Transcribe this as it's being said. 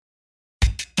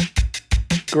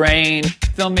grain,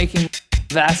 filmmaking,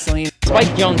 Vaseline. Spike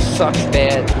Jonze sucks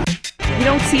bad. You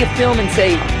don't see a film and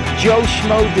say, Joe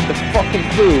Schmo did the fucking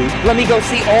food. Let me go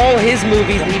see all his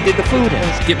movies and he did the food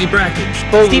in. Give me brackets.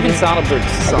 Steven Soderbergh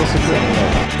sucks.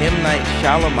 M. Night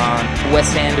Shyamalan,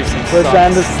 Wes Anderson sucks.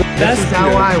 That's how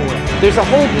I went. There's a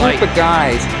whole group of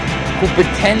guys who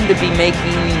pretend to be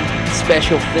making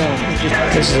special films.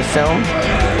 This is a film?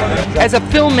 As a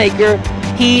filmmaker,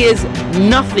 he is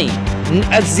nothing.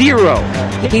 A zero.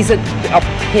 He's a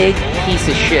pig piece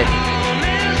of shit.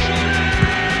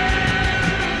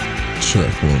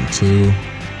 Check 1 2.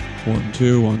 1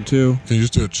 2 1 2. Can you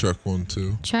just do a check 1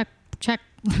 2? Check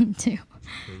 1 2.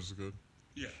 Is it good?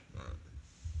 Yeah.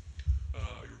 All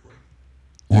right.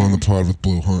 We're on the pod with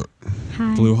Blu Hunt.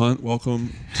 Hi. Blu Hunt,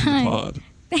 welcome to Hi. the pod.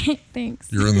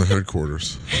 Thanks. You're in the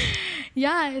headquarters.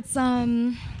 Yeah, it's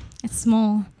small.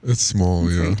 It's small,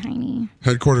 It's yeah. very tiny.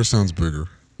 Headquarters sounds bigger.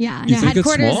 Yeah, You no, think it's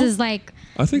headquarters small? is like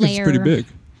I think layer. it's pretty big.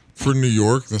 For New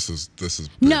York, this is big.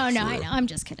 No, for I know. real. I'm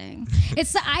just kidding.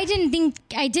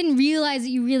 I didn't realize that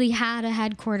you really had a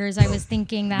headquarters. I was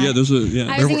thinking that. Yeah, there's a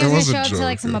yeah. I was thinking I It was was a gonna show up to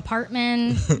like joke, some yeah.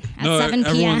 apartment at No, 7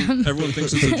 p.m. everyone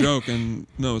thinks it's a joke, and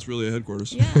no, it's really a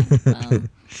headquarters. Yeah. Well,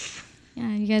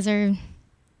 yeah, you guys are.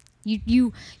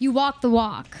 You walk the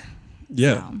walk.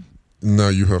 Yeah. So. Now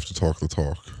you have to talk the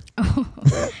talk. Oh,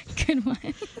 good one.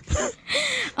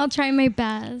 I'll try my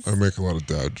best. I make a lot of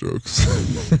dad jokes.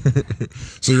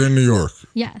 So you're in New York.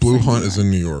 Yes. Blu I'm Hunt is in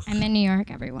New York. I'm in New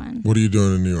York, everyone. What are you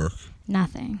doing in New York?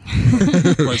 Nothing.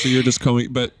 Right, so you're just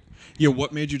coming, but yeah,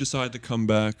 what made you decide to come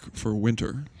back for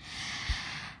winter?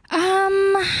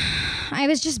 I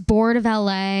was just bored of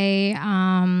LA.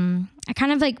 I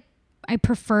kind of I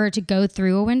prefer to go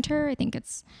through a winter. I think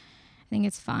it's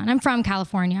fun. I'm from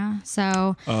California,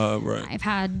 so Right. I've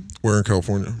had Where in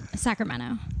California?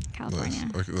 Sacramento, California.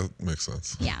 Nice. Okay, that makes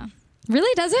sense. Yeah.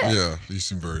 Really? Does it? Yeah, you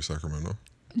seem very Sacramento.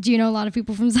 Do you know a lot of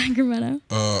people from Sacramento?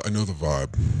 I know the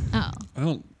vibe. Oh, I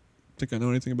don't think I know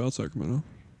anything about Sacramento.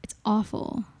 it's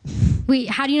awful. Wait,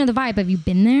 how do you know the vibe? Have you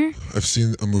been there? I've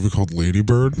seen a movie called Lady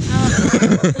Bird. Yeah,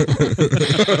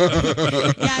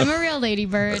 I'm a real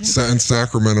ladybird. And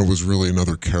Sacramento was really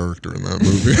another character in that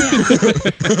movie.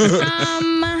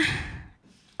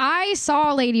 I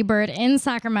saw Lady Bird in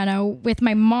Sacramento with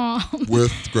my mom.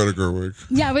 With Greta Gerwig.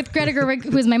 Yeah, with Greta Gerwig,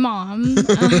 who is my mom.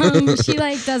 She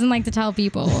doesn't like to tell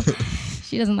people.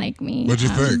 She doesn't like me. What'd you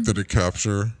think? Did it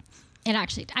capture? I cried.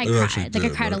 actually I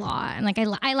did, cried a right? lot,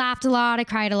 and I laughed a lot. I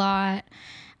cried a lot.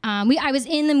 I was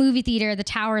in the movie theater, the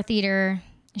Tower Theater.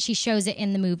 And she shows it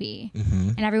in the movie,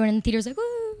 and everyone in the theater is like,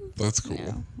 "Woo!" That's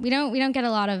cool. You know, we don't get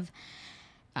a lot of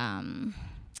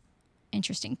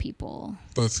interesting people.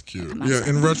 That's cute. Come on, Yeah, in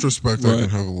Sacramento. retrospect, I Right. can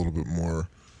have a little bit more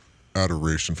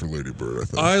adoration for Lady Bird, I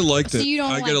think. I liked So it. you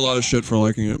don't I like get a lot it? of shit for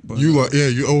liking it, but You like? Yeah,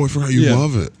 you. Oh, I forgot. You Yeah.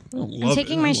 love it. I don't I'm love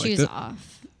taking it. my I liked shoes it. off.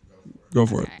 Go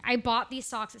for it. I bought these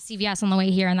socks at CVS on the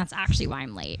way here, and that's actually why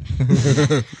I'm late.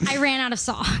 I ran out of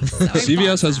socks. So I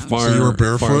CVS bought has them. fire. So you were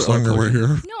fire barefoot sock on your way collection.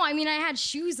 here? No, I mean I had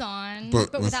shoes on,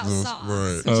 But but with without those- socks,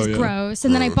 right. which Oh, is yeah. gross.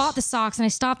 And then I Gross. bought the socks, and I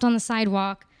stopped on the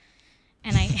sidewalk,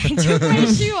 and I took my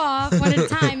shoe off one at a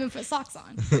time and put socks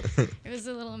on. It was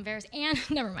a little embarrassing. And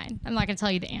never mind, I'm not going to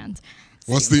tell you the and. It's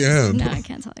What's too the embarrassing. and? No, I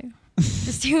can't tell you.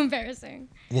 It's too embarrassing.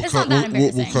 We'll It's cut. not that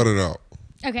embarrassing. We'll cut it out.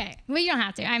 Okay, well you don't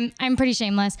have to. I'm pretty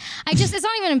shameless. It's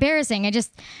not even embarrassing.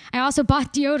 I also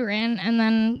bought deodorant and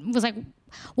then was like,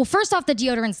 well, first off the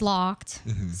deodorant's locked,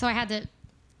 so I had to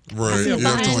Right. press the You have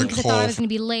button to like because I thought I call. was gonna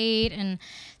be late, and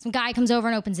some guy comes over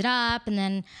and opens it up, and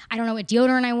then I don't know what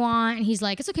deodorant I want, and he's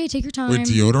like, it's okay, take your time. Wait,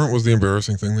 deodorant was the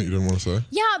embarrassing thing that you didn't want to say?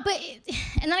 Yeah,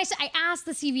 and then I asked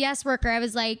the CVS worker, I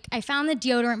was like, I found the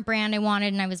deodorant brand I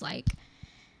wanted, and I was like,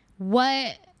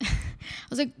 what? I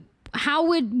was like,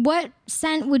 what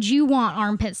scent would you want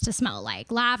armpits to smell like?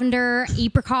 Lavender,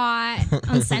 apricot,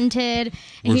 unscented?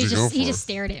 And What'd you go he for? just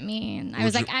stared at me, and I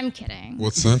was like, I'm kidding.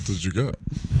 What scent did you get?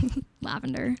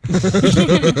 Lavender.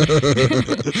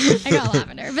 I got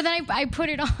lavender, but then I put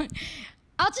it on.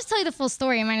 I'll just tell you the full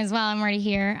story. I might as well. I'm already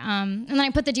here. And then I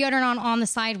put the deodorant on the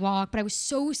sidewalk, but I was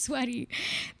so sweaty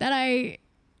that I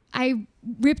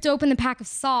ripped open the pack of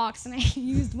socks and I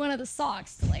used one of the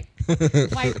socks to like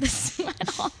wipe the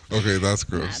sweat off. Okay, that's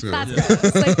gross. Yeah. That's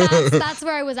gross. Like that's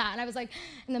where I was at, and I was like,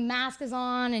 and the mask is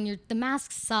on, and the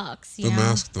mask sucks. You The know?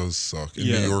 mask does suck in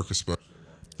Yeah. New York, especially.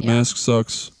 The mask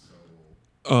sucks.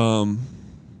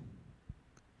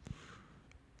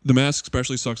 The mask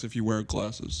especially sucks if you wear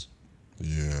glasses.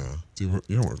 Yeah. You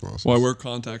don't wear glasses. Well, I wear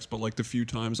contacts, but like the few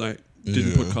times I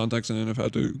didn't put Yeah. contacts in and I've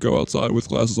had to go outside with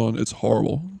glasses on, it's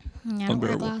horrible. Yeah, I don't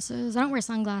wear Unbearable. glasses. I don't wear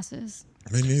sunglasses.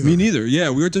 Me neither. Me neither. Yeah,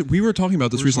 we were talking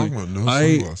about this We were recently. talking about no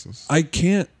sunglasses. I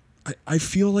can't. I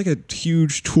feel like a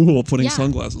huge tool putting Yeah,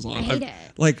 sunglasses on. I hate it.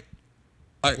 Like,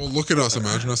 Well, look at us.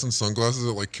 Imagine us in sunglasses.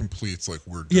 It like completes like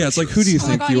we're. yeah, it's like, who do you Oh my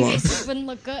think god, you you are? guys just wouldn't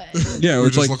look good. Yeah, We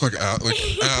it's just like, look like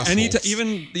assholes.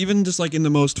 even just like in the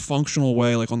most functional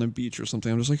way, like on the beach or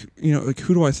something. I'm just like, like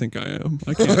who do I think I am?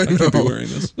 I can't be wearing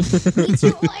this. Me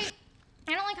too. Well,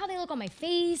 I don't like how they look on my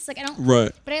face. Like I don't.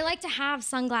 Right. But I like to have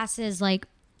sunglasses like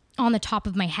on the top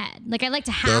of my head. Like I like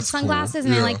to have That's cool. sunglasses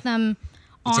and I Yeah. like them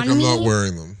It's on like I'm me. not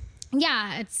wearing them.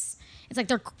 Yeah, it's like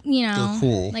they're They're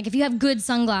cool. Like if you have good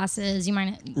sunglasses, you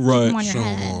might keep Right. them on your Show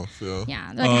 'em head. off, yeah.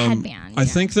 Yeah, they're like a headband. I yeah.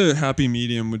 think the happy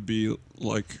medium would be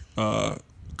like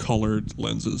colored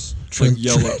lenses, Tran- like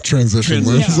yellow. transition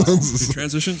lenses. Dude,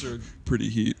 transitions are pretty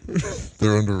heat.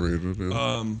 They're underrated.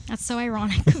 Yeah. That's so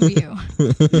ironic of you.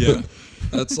 Yeah,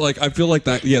 that's like I feel like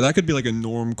that. Yeah, that could be like a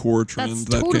normcore trend. That's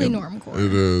that totally can- normcore.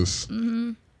 It is.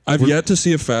 I've yet to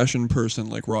see a fashion person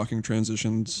like rocking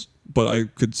transitions, but I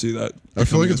could see that. I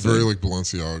feel like becoming it's a thing. very like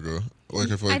Balenciaga.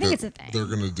 Like I feel like I think it's a thing. they're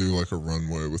gonna do like a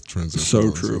runway with transition. So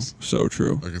lenses. true, so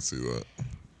true. I can see that.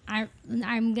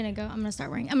 I'm gonna start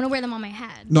wearing. I'm gonna wear them on my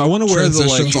head. No, I want to wear the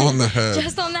Transitions like. on the head.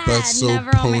 Just on the That's head, so never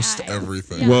on my post eyes.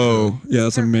 everything. Yeah. Whoa, yeah,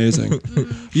 that's amazing.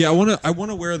 Yeah, I want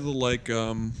to wear the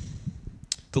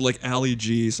like Ali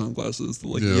G sunglasses, the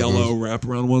like Yeah, yellow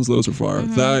wraparound ones. Those are fire.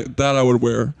 Mm-hmm. That I would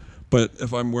wear. But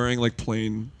if I'm wearing like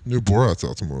plain, New Borat's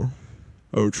out tomorrow.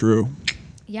 oh true.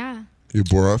 Yeah. You a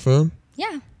Borat fan?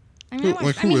 Yeah. I mean, Who- I watched,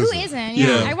 like, I who mean, who isn't? isn't?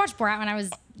 Yeah. Yeah. I watched Borat when I was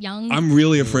young. I'm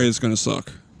really afraid it's gonna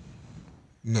suck.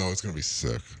 No, it's gonna be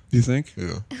sick. Do you think?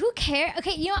 Yeah. Who cares?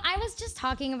 Okay, I was just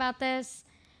talking about this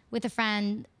with a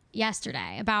friend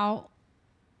yesterday about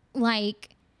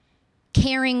like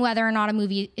caring whether or not a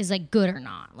movie is like good or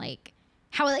not. Like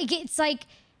how like it's like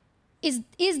is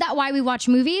that why we watch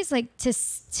movies? Like to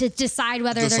decide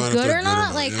whether Decide they're if good they're or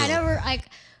not? Like yeah. I never like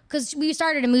because we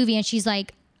started a movie and she's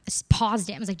like paused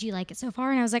it. I was like, "Do you like it so far?"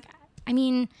 And I was like, "I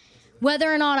mean,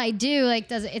 whether or not I do, like,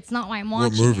 it's not why I'm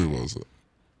What watching." movie was it?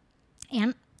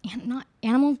 And not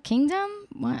Animal Kingdom.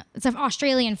 What? It's an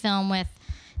Australian film with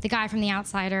the guy from The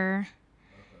Outsider,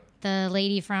 the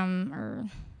lady from, or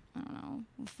I don't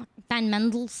know, Ben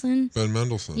Mendelsohn. Ben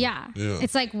Mendelsohn. Yeah. Yeah.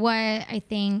 It's like what I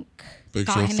think Big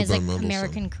got shouts him to his like Ben Mendelsohn.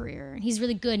 American career. He's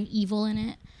really good and evil in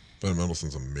it. Ben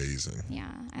Mendelsohn's amazing.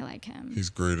 Yeah, I like him. He's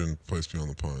great in Place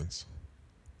Beyond the Pines.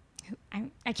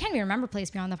 I can't even remember Place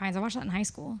Beyond the Pines. I watched that in high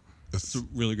school. It's a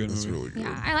really good It's movie. really good.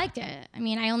 Yeah, I liked it. I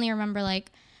mean, I only remember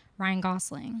like Ryan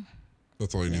Gosling.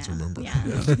 That's all you need to remember. Yeah.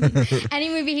 Any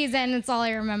movie he's in, that's all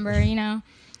I remember,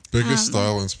 Biggest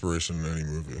style inspiration in any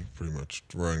movie, pretty much.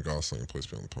 Ryan Gosling in Place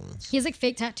Beyond the Pines. He has like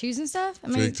fake tattoos and stuff.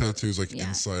 Fake tattoos, like Yeah.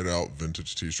 inside out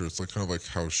vintage t-shirts, like kind of like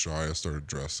how Shia started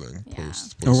dressing Yeah.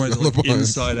 post Oh Place right, Beyond the like Pines.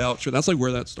 inside out shirt. That's like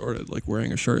where that started, like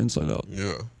wearing a shirt inside out.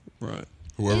 Yeah. Right.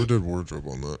 Whoever did wardrobe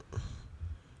on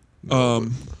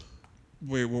that.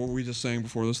 Wait, what were we just saying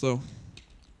before this though?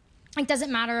 Like,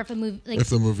 doesn't matter if a movie like If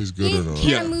the movie's good or not. can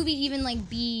Yeah. a movie even like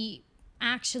be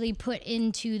actually put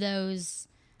into those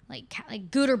like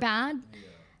good or bad?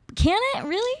 Can it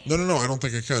really? No, I don't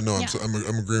think it can. No, Yeah. I'm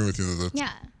agreeing with you that that's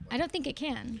Yeah, I don't think it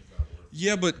can.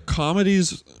 Yeah, but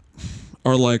comedies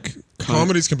are like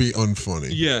comedies can be unfunny.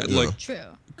 Yeah, like True.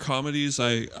 comedies,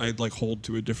 I like hold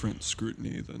to a different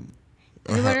scrutiny than.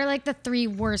 What are like the 3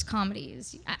 worst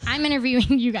comedies? I'm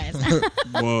interviewing you guys.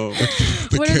 Whoa.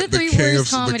 What are the 3 worst The King of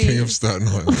comedies? Staten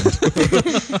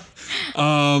Island.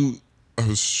 I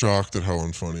was shocked at how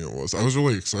unfunny it was. I was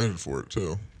really excited for it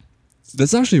too.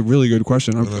 That's actually a really good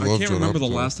question. I I can't love Judd remember the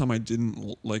Apatow. last time I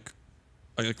didn't like.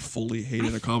 I like fully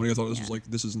hated a comedy. I thought this was like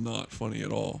this is not funny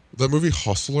at all. That movie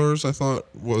Hustlers, I thought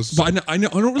was. But I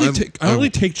don't really I'm- take. I don't really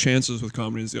take chances with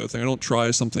comedy. Is the other thing. I don't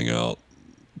try something out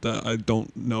that I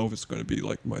don't know if it's going to be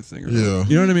like my thing or Yeah. not.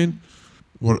 You know what I mean?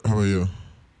 What? How about you?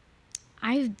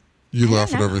 You I laugh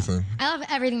don't at know. everything. I love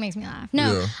everything makes me laugh.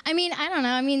 No, Yeah. I mean I don't know.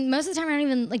 I mean most of the time I don't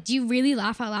even like. Do you really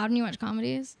laugh out loud when you watch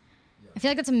comedies? I feel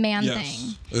like that's a man Yes.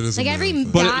 thing. It is Like a man every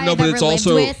thing. But guy no, I've but ever it's lived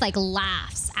also- with like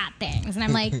laughs at things, and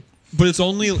I'm like, But it's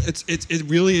only it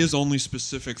really is only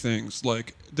specific things.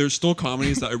 Like there's still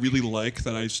comedies that I really like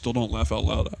that I still don't laugh out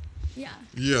loud at. yeah.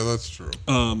 Yeah, that's true.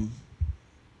 Um,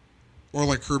 Or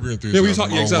like Curb Your yeah, Enthusiasm. we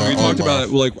talked. Yeah, I'll exactly. We laugh- I'll talked about laugh.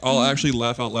 it. Like I'll actually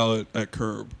laugh out loud at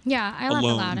Curb. Yeah, I laugh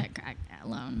Alone. aloud at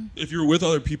alone. If you're with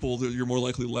other people, you're more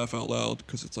likely to laugh out loud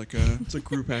because it's like a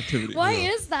group activity. Why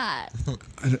is that?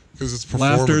 Because it's performative.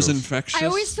 Laughter's infectious. I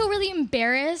always feel really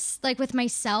embarrassed, like with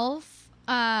myself,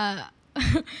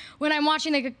 when I'm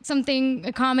watching like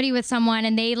a comedy with someone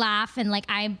and they laugh and like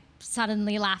I'm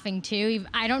suddenly laughing too.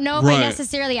 I don't know if I Right.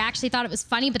 necessarily actually thought it was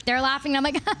funny, but they're laughing and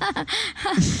I'm like,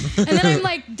 and then I'm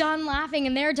like done laughing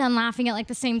and they're done laughing at like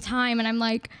the same time, and I'm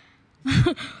like,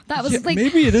 That was like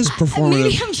maybe it is performative.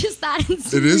 Maybe I'm just that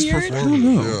It is weird.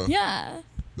 performative. Yeah. Yeah.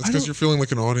 That's because you're feeling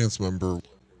like an audience member.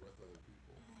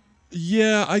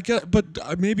 Yeah, I get, but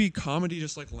maybe comedy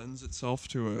just like lends itself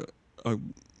to a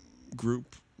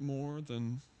group more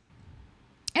than.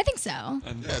 I think so.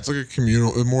 And Yeah, it's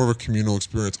like more of a communal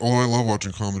experience. Although I love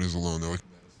watching comedies alone. They're like,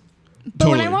 But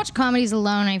when I Totally. watch comedies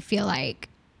alone, I feel like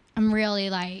I'm really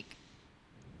like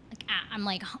I'm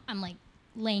like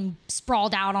laying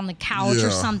sprawled out on the couch Yeah.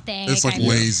 or something. It's like I'm,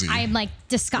 lazy. I'm like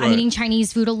Right. I'm eating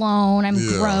Chinese food alone. I'm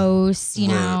Yeah. gross, you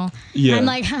Right. know. Yeah. I'm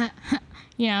like,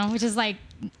 which is like,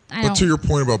 I but don't. to your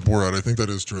point about Borat, I think that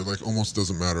is true. Like, almost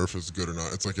doesn't matter if it's good or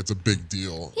not. It's like it's a big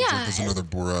deal. It's Yeah, like there's another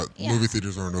Borat. yeah. Movie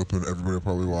theaters aren't open. Everybody will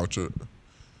probably watch it.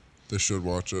 They should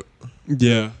watch it.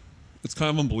 Yeah, it's kind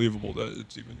of unbelievable that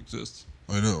it even exists.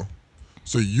 I know.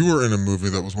 So you were in a movie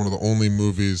that was one of the only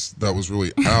movies that was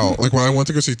really out. Like when I went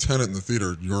to go see Tenet in the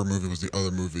theater, your movie was the other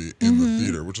movie in the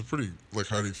theater, which is pretty. Like,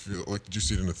 how do you feel? Like, did you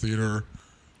see it in the theater?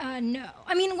 No.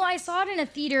 I mean, well, I saw it in a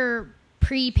theater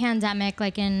pre-pandemic,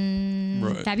 like in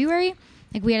Right. February.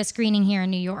 Like we had a screening here in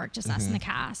New York, just us and the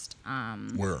cast.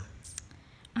 Where?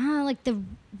 Like the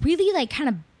really like kind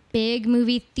of big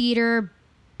movie theater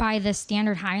by the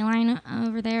Standard High Line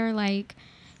over there. Like,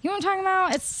 you know what I'm talking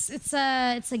about?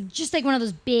 It's like just like one of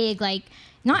those big like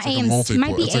not It's like a AMC, it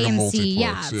might be it's like a AMC. multiplex,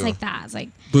 Yeah, it's yeah. like that. It's like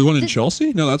The one in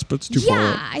Chelsea? No, that's too far.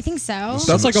 yeah, Up. I think so.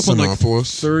 That's like up on like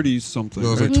Sinopolis? 30 something. No,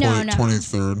 it was right? like No, 20, no.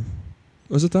 23rd.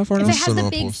 Was it that far If now? it has the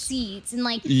big Sinopolis. seats and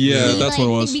like Yeah, we, that's like,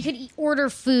 what it was. we could order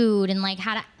food and like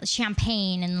had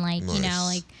champagne and like you know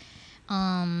Nice. like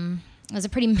it was a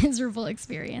pretty miserable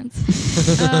experience.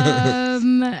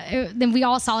 Then we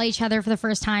all saw each other for the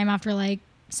first time after like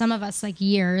some of us like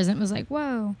years, and it was like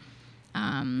whoa.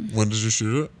 When did you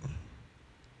shoot it?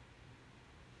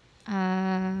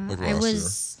 Like I last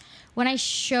was when I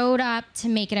showed up to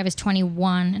make it. I was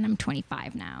 21, and I'm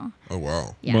 25 now. year? Oh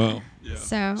wow. Yeah. Wow. Yeah.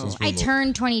 So it's I been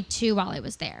turned 22 while I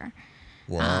was there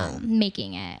Wow.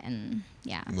 making it, and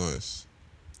yeah. Nice.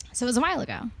 So it was a while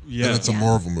ago. Yeah. And it's a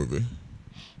Marvel movie.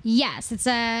 Yes,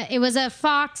 it was a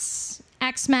Fox,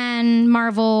 X-Men,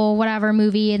 Marvel, whatever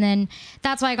movie, and then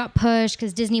that's why I got pushed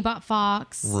because Disney bought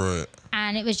Fox, Right.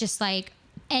 and it was just like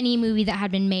any movie that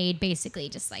had been made, basically,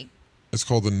 just like It's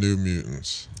called The New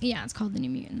Mutants. yeah, it's called The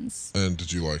New Mutants. And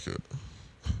did you like it?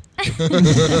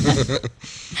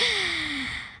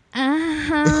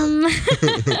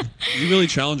 You really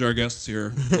challenge our guests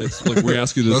here. It's like we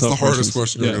ask you the That's the tough hardest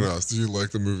questions. question you're gonna ask. Did you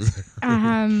like the movie?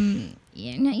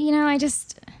 I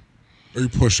just Are you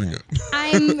pushing it?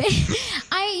 I don't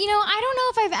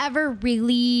know if I've ever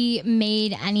really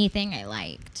made anything I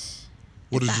liked.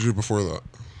 What did you do before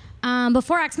that?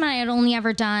 Before X-Men, I had only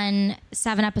ever done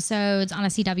 7 episodes on a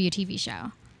CW TV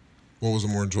show. What was a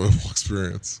more enjoyable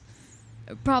experience?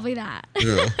 Probably that.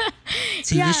 Yeah.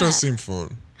 TV Yeah. shows seem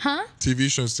fun. Huh? TV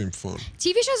shows seem fun.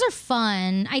 TV shows are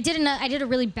fun. I did a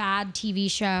really bad TV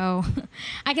show.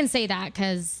 I can say that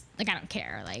because like I don't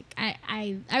care. Like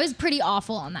I was pretty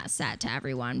awful on that set to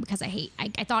everyone because I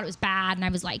thought it was bad, and I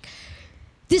was like,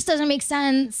 this doesn't make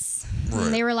sense. Right.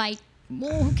 And they were like,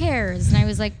 well, who cares? And I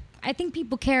was like, I think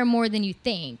people care more than you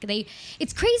think.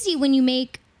 It's crazy when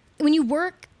you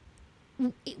work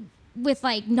with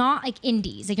like not like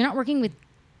indies. Like you're not working with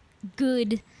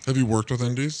good. Have you worked with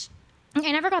indies? I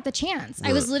never got the chance. Right.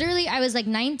 I was like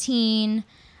 19.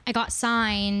 I got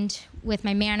signed with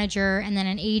my manager and then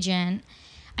an agent.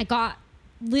 I got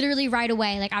literally right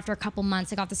away, like after a couple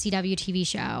months, I got the CW TV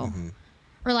show. Mm-hmm.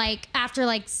 Or like after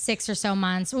like 6 or so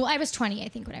months. Well, I was 20, I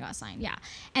think, when I got signed. Yeah.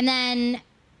 And then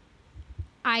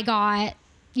I got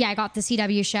the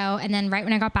CW show. And then right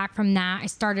when I got back from that, I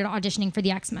started auditioning for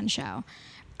the X-Men show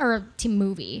or team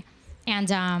movie. And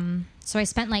so I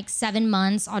spent like 7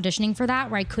 months auditioning for that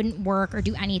where I couldn't work or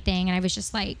do anything. And I was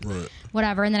just like, Right.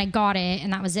 whatever. And then I got it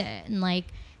and that was it. And like,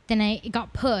 then it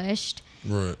got pushed.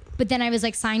 Right. But then I was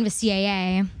like signed with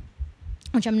CAA,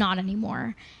 which I'm not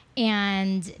anymore.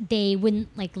 And they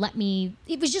wouldn't like let me.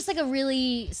 It was just like a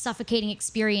really suffocating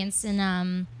experience. And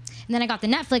then I got the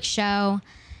Netflix show.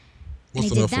 What's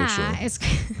and I the did Netflix that. show?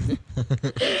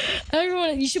 It's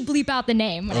everyone, you should bleep out the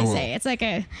name when I I will. say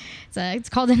it. It's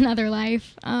called Another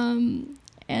Life. And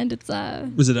it's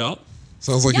Was it out?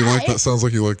 Sounds like you Yeah, like that. it- Sounds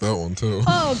like you like that one too.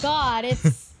 oh god,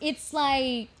 it's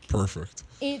like Perfect.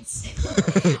 it's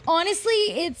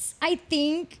honestly I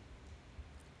think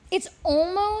it's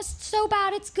almost so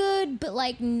bad it's good, but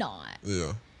like not.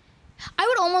 Yeah. I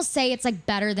would almost say it's like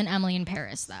better than Emily in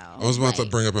Paris though. I was about to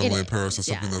Like, bring up it Emily in is, Paris as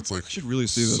something yeah. that's like. I should really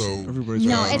see this. So Everybody's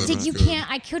No, Yeah, it's that like is you good.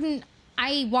 can't.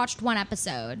 I watched one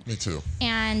episode Me too.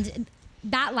 and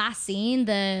that last scene,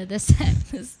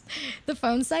 the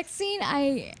phone sex scene,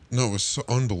 No, it was so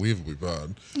unbelievably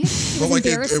bad. it But was like it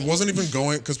embarrassing. wasn't even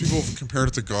going because people have compared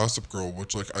it to Gossip Girl,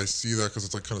 which like I see that because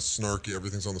it's like kind of snarky,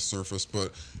 everything's on the surface,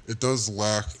 but it does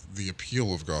lack the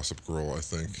appeal of Gossip Girl. I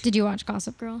think. Did you watch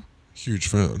Gossip Girl? Huge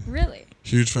fan. Really?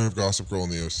 Huge fan of Gossip Girl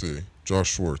and the OC.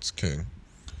 Josh Schwartz, king.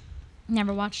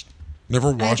 Never watched.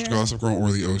 Never watched Either. Gossip Girl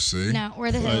or the OC. No,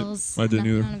 or The Hills. I didn't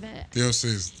either. None of it. The OC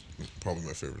is probably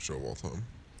my favorite show of all time.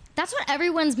 That's what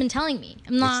everyone's been telling me. It's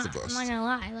the best. I'm not gonna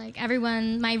lie. Like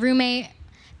everyone, my roommate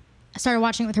started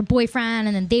watching it with her boyfriend,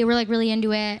 and then they were like really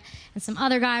into it. And some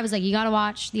other guy was like, "You gotta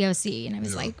watch the OC," and I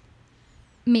was Yeah. like,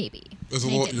 "Maybe." It's a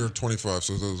And I lot. didn't. You're 25,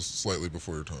 so that was slightly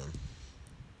before your time.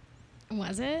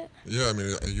 Was it? Yeah, I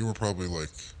mean, you were probably like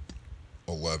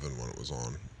 11 when it was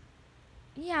on.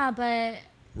 Yeah, but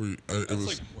It That's was.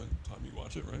 like when time you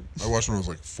watch it, right? I watched when I was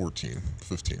like 14,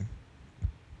 15.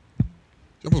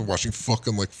 I was watching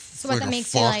fucking like, what, like that a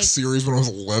makes you, Fox like- series when I was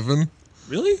 11.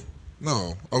 Really?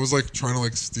 No, I was like trying to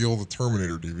like steal the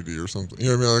Terminator DVD or something. You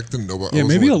know what I mean? I like, didn't know about. Yeah, I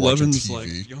wasn't, maybe like, watching 11's TV.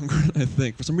 like younger than I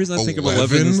think. For some reason, I think of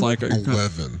 11 as like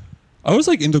 11. I was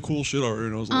like into cool shit already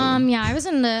when I was 11. yeah, I was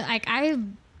in the like I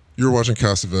You were watching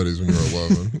Cassavetes when you were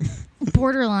 11.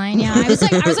 borderline. Yeah, I was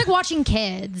like watching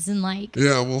Kids and like.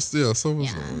 Yeah, well, yeah, so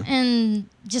was Yeah, I. and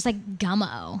just like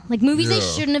Gummo, like movies I Yeah.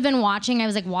 shouldn't have been watching. I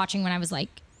was like watching when I was like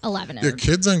 11. Yeah,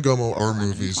 Kids and Gummo are 11,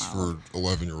 movies 12. for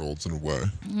 11-year-olds in a way.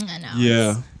 I know.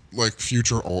 Yeah. Like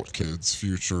future alt kids,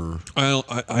 future. I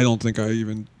don't think I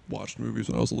even watched movies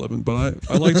when I was 11, but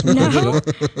I liked some No?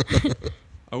 cool shit.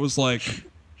 I was like,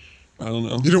 I don't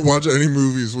know. You didn't watch any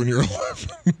movies when you were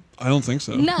 11. I don't think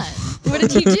so. None. What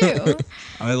did you do?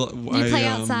 You You play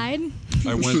outside?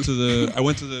 I went to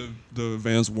the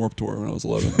Vans Warped Tour when I was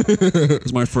 11. It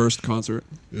was my first concert.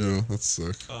 Yeah, that's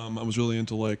sick. I was really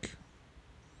into like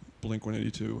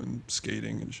Blink-182 and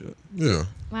skating and shit. Yeah.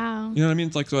 Wow. You know what I mean?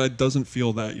 It's like so it doesn't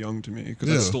feel that young to me because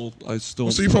Yeah. I still.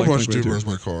 Well, so you probably like watched Dude, Blink-182. Where's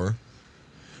My Car?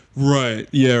 Right?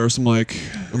 Yeah, or some like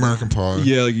American Pie.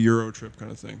 yeah, like Euro Trip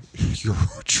kind of thing. Euro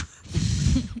Trip.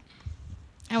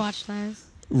 I watched those.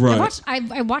 Right.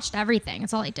 I watched everything.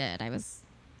 That's all I did. I was.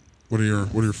 What are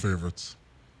your favorites?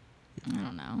 I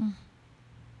don't know.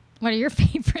 What are your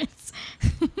favorites?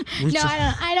 No,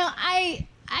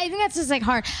 I think that's just like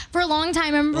hard. For a long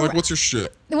time, I remember Like, what's your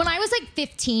shit? when I was like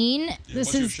 15.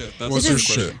 What's your shit? That's What's the your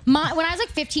first question. shit? When I was like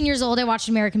 15 years old, I watched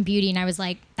American Beauty, and I was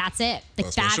like, "That's it. Like,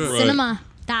 That's my that's shit. Right. cinema.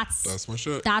 That's That's my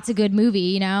shit. that's a good movie."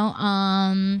 You know.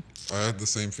 I had the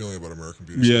same feeling about American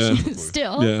Beauty. Yeah. specifically.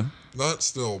 Still. Yeah. Not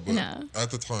still, but No.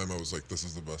 at the time I was like, this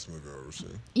is the best movie I've ever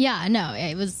seen. Yeah. No.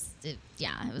 It was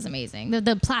amazing.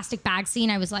 The plastic bag scene.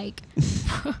 I was like,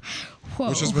 whoa.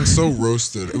 Which has been so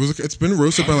roasted. It's been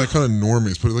roasted by like kind of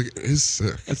normies, but like it is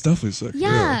sick. It's definitely sick.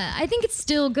 Yeah, I think it's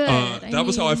still good. That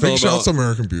was how I Big felt shouts about. to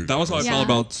American Beauty. That was how I Yeah. felt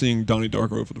about seeing Donnie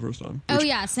Darko for the first time. Oh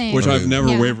yeah, same. Which I've never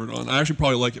Yeah. wavered on. I actually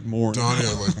probably like it more. Donnie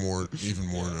I like even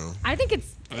more now. I think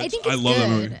it's. I think it's I love good. that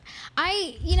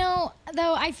movie.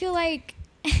 Though I feel like.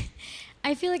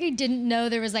 I feel like I didn't know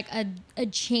there was like a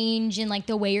change in like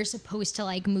the way you're supposed to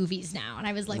like movies now, and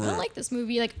I was like, I Right. like this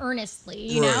movie like earnestly,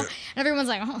 you know. Right. And everyone's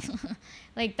like, oh,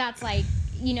 like that's like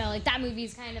like that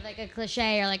movie's kind of like a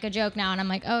cliche or like a joke now, and I'm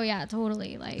like, oh yeah,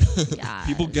 totally, like yeah.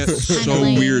 People get it's kinda so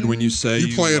lame. weird when you say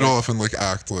You play it like- off and like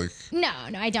act like No,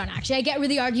 I don't actually. I get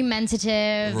really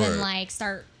argumentative Right. and like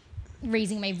start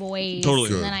raising my voice, Totally.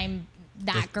 and Good. then I'm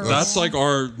that girl. That's like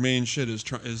our main shit is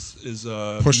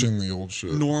pushing the old shit.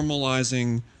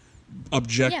 normalizing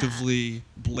objectively,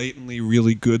 blatantly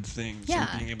really good things Yeah.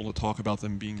 and being able to talk about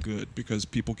them being good because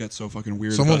people get so fucking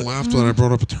weird. Someone about laughed when I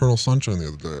brought up Eternal Sunshine the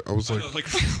other day. I was it. like,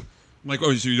 Like, I'm like,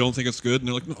 oh, so you don't think it's good? And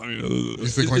they're like, no, I mean, you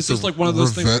think like it's the just like one of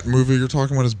those things. Revette movie you're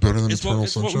talking about is better than It's, Eternal what,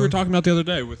 it's Sunshine? what we were talking about the other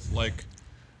day with like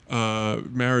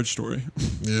Marriage Story.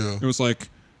 Yeah. It was like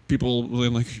people really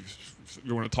like,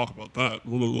 you want to talk about that?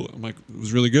 I'm like, it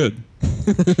was really good.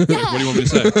 yeah. What do you want me to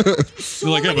say? So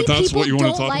You're like, yeah, many but that's people what you want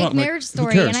don't to talk like about. I'm like, Marriage who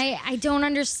Story, cares? and I don't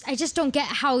understand. I just don't get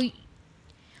how. Yeah,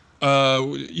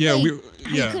 Like, we I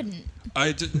yeah. couldn't.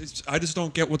 I just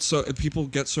don't get what's so people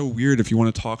get so weird if you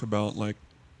want to talk about like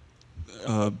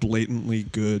blatantly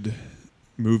good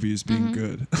movies being Mm-hmm.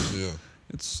 good. Yeah.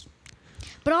 It's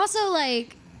But also,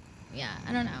 like, yeah,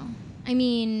 I don't know. I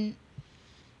mean,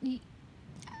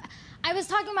 I was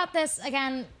talking about this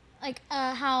again, like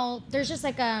how there's just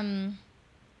like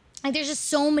there's just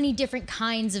so many different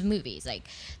kinds of movies. Like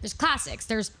there's classics,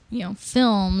 there's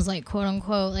films, like quote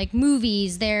unquote, like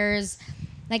movies. There's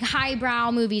like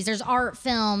highbrow movies. There's art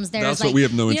films. There's That's like, what we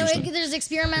have no you know, interest in. there's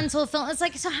experimental film. It's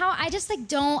like, so how I just like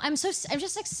don't. I'm just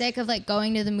like sick of like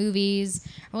going to the movies.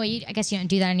 Well, I guess you don't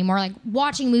do that anymore. Like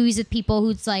watching movies with people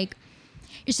who's like,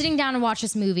 you're sitting down to watch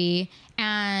this movie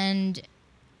and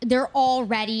they're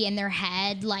already in their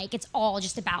head like it's all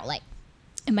just about like,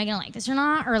 am I gonna like this or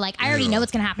not? Or like I already know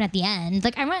what's gonna happen at the end.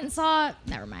 Like I went and saw.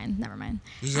 Never mind.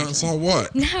 You went and saw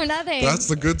what? No, nothing. That's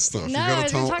the good stuff. You No, gotta I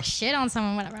was gonna tell. talk shit on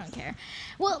someone. Whatever. I don't care.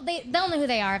 Well, they'll know who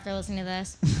they are if they're listening to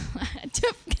this.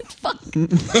 Fuck.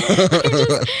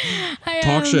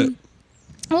 Talk shit.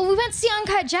 Well, we went to see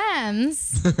Uncut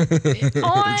Gems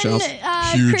on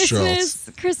Huge shouts.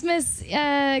 Christmas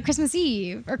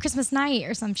Eve or Christmas night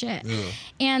or some shit. Yeah.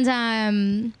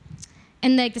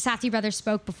 And like the Safdie brothers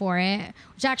spoke before it,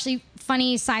 which actually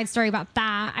funny side story about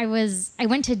that. I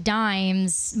went to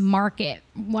Dimes Market,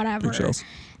 whatever, Big shouts.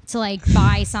 to like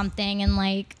buy something and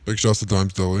like Big shouts to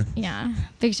Dimes Deli. yeah,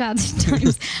 big shout out to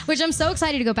Dimes, which I'm so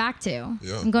excited to go back to.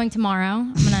 Yeah. I'm going tomorrow.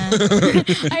 I'm gonna.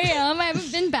 I am. I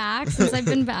haven't been back since I've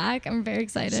been back. I'm very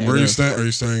excited. Where are you staying? Are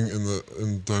you staying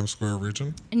in Dimes Square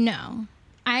region? No,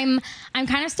 I'm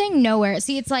kind of staying nowhere.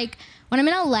 See, it's like when I'm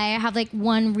in LA, I have like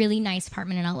one really nice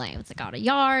apartment in LA. It's like got a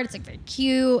yard. It's like very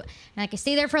cute, and like I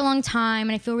stay there for a long time,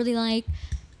 and I feel really like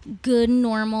good and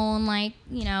normal, and like,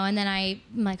 you know. And then I'm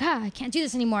like, I can't do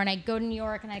this anymore, and I go to New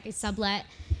York and I sublet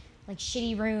like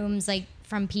shitty rooms like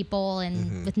from people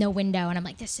and with no window, and I'm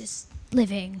like, this is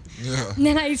living. Yeah. And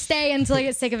then I stay until I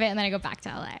get sick of it, and then I go back to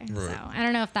LA. Right. So I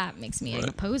don't know if that makes me like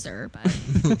a poser,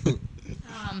 but.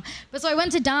 But so I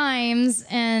went to Dimes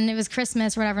and it was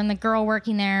Christmas or whatever, and the girl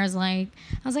working there was like,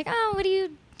 I was like, oh, what are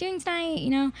you doing tonight? You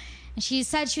know? And she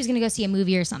said she was gonna go see a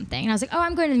movie or something. And I was like, oh,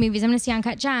 I'm going to the movies. I'm gonna see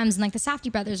Uncut Gems. And like the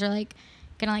Safdie brothers are like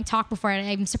gonna like talk before it.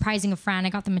 I'm surprising a friend. I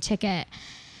got them a ticket.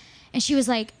 And she was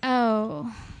like,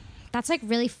 oh, that's like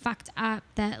really fucked up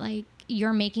that like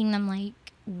you're making them like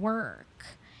work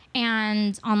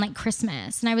and on like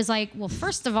Christmas. And I was like, well,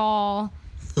 first of all,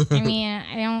 I mean,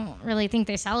 I don't really think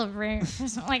they celebrate.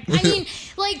 I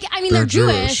mean, they're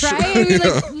Jewish, right? I mean,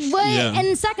 like, what? Yeah.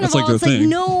 And second That's of all, like it's their like thing.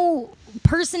 no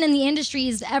person in the industry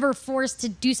is ever forced to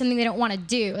do something they don't want to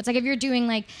do. It's like if you're doing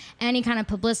like any kind of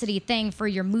publicity thing for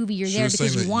your movie, you're there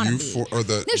because you want to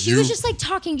be. No, she was just like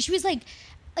talking. She was like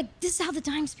this is how the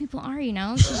Dimes people are, you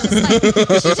know? She's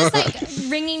just like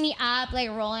ringing me up, like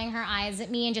rolling her eyes at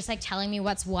me and just like telling me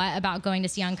what's what about going to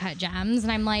see Uncut Gems.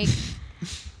 And I'm like,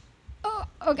 oh,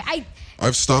 okay.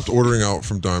 I've stopped ordering out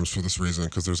from Dimes for this reason,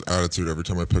 because there's attitude every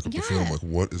time I pick up the phone. I'm like,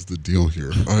 what is the deal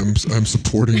here? I'm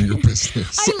supporting your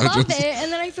business. I love it,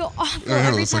 and then I feel awful I know,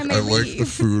 every it's time like, I I like leave. the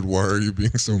food. Why are you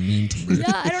being so mean to me?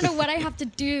 Yeah, I don't know what I have to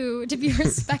do to be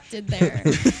respected there.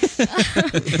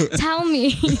 Tell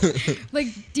me, like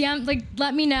DM, like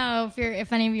let me know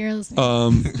if any of you are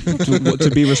listening.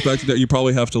 To be respected, that you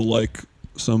probably have to like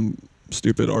some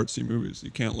stupid artsy movies. You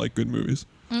can't like good movies.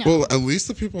 No. Well, at least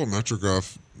the people at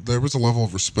Metrograph, there was a level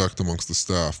of respect amongst the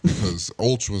staff, because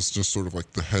Ulch was just sort of like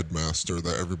the headmaster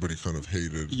that everybody kind of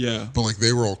hated. Yeah. But like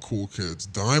they were all cool kids.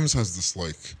 Dimes has this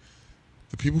like,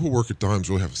 the people who work at Dimes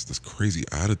really have this crazy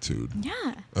attitude. Yeah.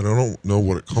 And I don't know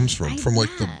what it comes from. From like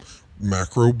the bet.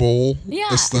 macro bowl Yeah.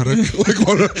 aesthetic.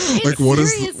 Like what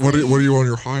are you on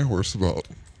your high horse about?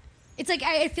 It's like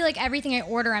I feel like everything I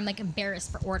order, I'm like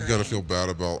embarrassed for ordering. You gotta feel bad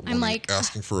about I'm like,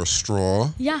 asking for a straw.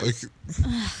 Yeah. Like,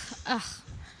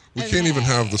 we can't even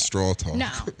have the straw talk. No.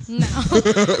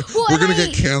 Well, We're gonna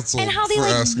get canceled And how they for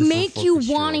like asking for make a you fucking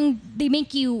straw. wanting, they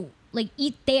make you like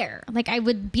eat there. Like I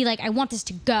would be like, I want this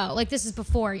to go. Like this is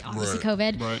before obviously Right.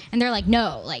 COVID, Right. and they're like,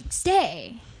 no, like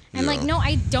stay. I'm like, Yeah. no,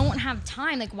 I don't have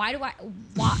time. Like why?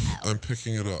 I'm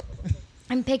picking it up.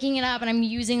 I'm picking it up and I'm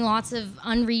using lots of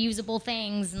unreusable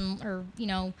things or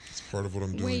It's part of what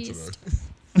I'm doing waste.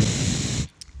 today.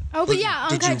 Oh, but yeah,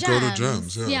 did Uncut you go to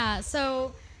Gems. Gems? Yeah.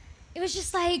 So it was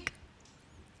just like,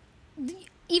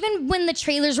 even when the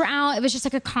trailers were out, it was just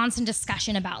like a constant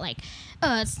discussion about like,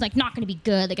 it's like not going to be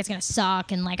good, like it's going to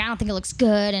suck, and like I don't think it looks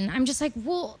good, and I'm just like,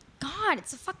 well, God,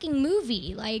 it's a fucking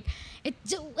movie. Like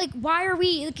why are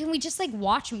we? Can we just like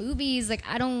watch movies? Like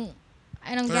I don't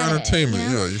get entertainment, it. You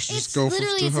know? yeah. You should just It's go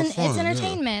literally to have it's fun. Yeah.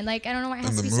 entertainment. Like I don't know why it has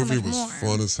And to the be so movie much was more.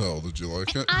 fun as hell. Did you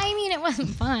like it? I mean, it wasn't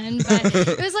fun, but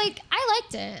it was like I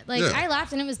liked it. Like Yeah. I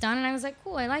laughed and it was done, and I was like,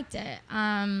 cool, I liked it.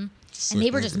 And Sick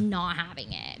they were just movie. not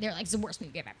having it. They were like, it's the worst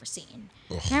movie I've ever seen.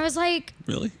 Ugh. And I was like,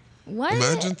 Really? what?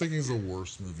 Imagine thinking it's the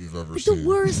worst movie you've ever It's seen. the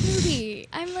worst movie.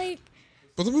 I'm like,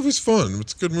 But the movie's fun.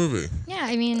 It's a good movie. yeah,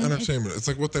 I mean, Entertainment. It's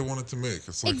like what they wanted to make.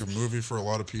 It's like a movie for a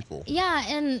lot of people. yeah,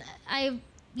 and I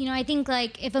think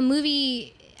like if a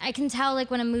movie, I can tell like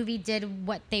when a movie did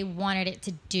what they wanted it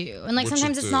to do, and like Which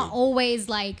sometimes it it's not did. always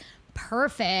like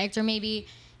perfect, or maybe,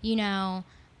 you know,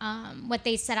 what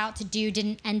they set out to do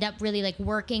didn't end up really like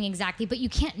working exactly, but you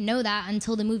can't know that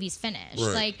until the movie's finished.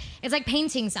 Right. Like, it's like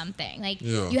painting something. Like,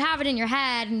 Yeah. you have it in your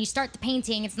head and you start the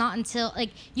painting. It's not until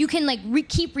like you can like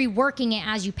keep reworking it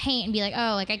as you paint and be like,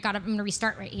 oh, like I'm gonna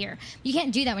restart right here. You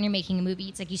can't do that when you're making a movie.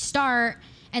 It's like you start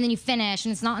and then you finish,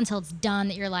 and it's not until it's done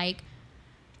that you're like,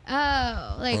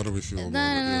 oh, like How do we feel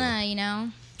about it? nah, you know.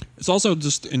 It's also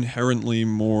just inherently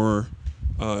more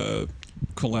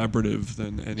collaborative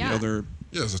than any Yeah. other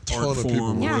Yeah, there's a ton art of people.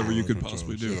 form, Yeah. whatever you could working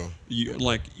possibly jobs, do. yeah. You,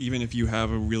 like, even if you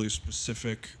have a really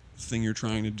specific thing you're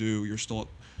trying to do, you're still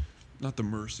not the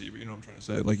mercy, but you know what I'm trying to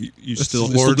say. Like you It's still,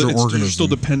 larger you're organism. still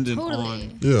dependent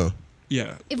Totally. on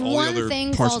Yeah. If all the one other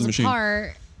thing parts of falls the machine.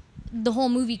 apart, the whole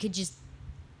movie could just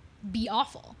be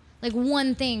awful. Like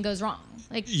one thing goes wrong,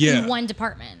 like Yeah. in one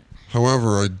department.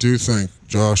 However, I do think,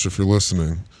 Josh, if you're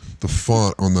listening, the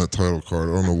font on that title card,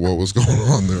 I don't know what was going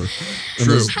on there. And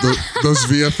those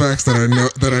VFX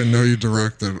that I know you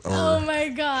directed Oh are my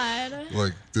god.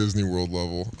 like Disney World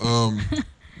level.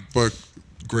 But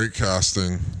great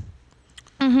casting.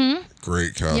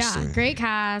 Great casting. Yeah, great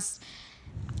cast.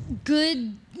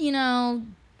 Good, you know.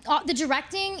 The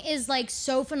directing is like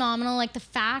so phenomenal. Like the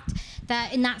fact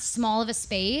that in that small of a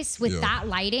space with Yeah. that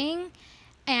lighting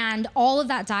and all of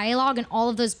that dialogue and all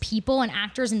of those people and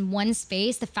actors in one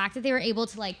space, the fact that they were able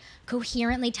to like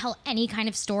coherently tell any kind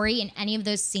of story in any of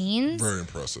those scenes Very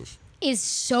impressive. is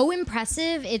so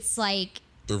impressive. It's like,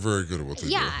 They're very good at what they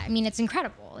do. yeah, I mean, it's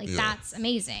incredible. Like Yeah. that's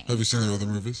amazing. Have you seen the other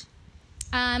movies?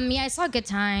 Yeah, I saw Good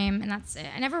Time and that's it.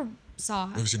 I never saw.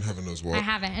 Have you seen Heaven Knows What? I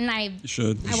haven't, and I You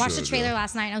should. I watched the should, trailer yeah.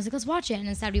 last night. And I was like, let's watch it, and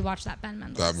instead we watched that Ben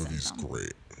Mendelsohn That movie's film.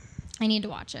 great. I need to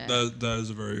watch it. That is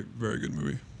a very, very good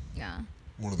movie. Yeah,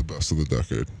 One of the best of the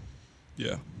decade.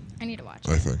 Yeah. I need to watch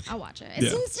it. I think. I'll watch it. It Yeah.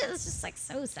 seems it's just like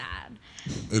so sad.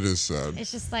 It is sad.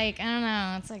 It's just like I don't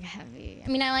know. It's like heavy. I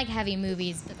mean, I like heavy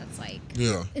movies, but that's like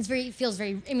Yeah, it's very. It feels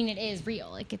very. I mean, it is real.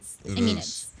 Like it's. it I mean,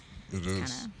 is. it's It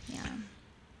is. kind of yeah.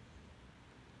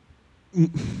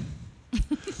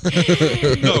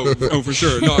 No, oh for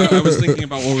sure. No, I was thinking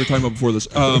about what we were talking about before this.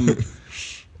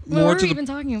 What were we even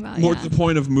talking about? More Yeah. to the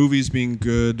point of movies being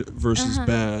good versus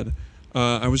bad.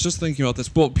 I was just thinking about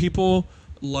this. Well, people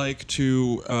like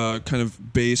to kind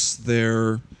of base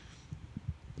their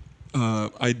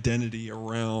identity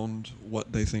around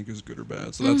what they think is good or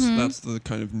bad. So that's the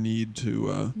kind of need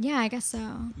to Yeah, I guess so.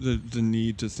 the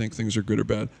need to think things are good or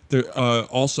bad. There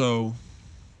also,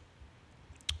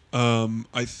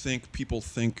 I think people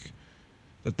think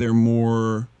that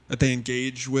that they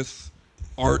engage with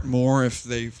art more if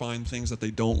they find things that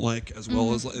they don't like, as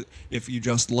well as if you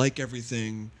just like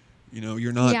everything, you know,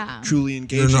 you're not Yeah. truly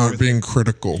engaging. You're not with being it.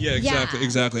 critical. Yeah, exactly, Yeah.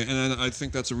 exactly. And I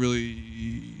think that's a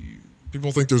really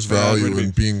People think there's Bad value would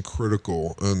in be- being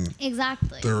critical, and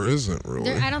Exactly. there isn't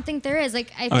really. I don't think there is.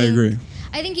 Like I think, I agree.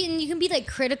 I think you can be like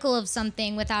critical of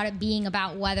something without it being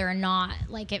about whether or not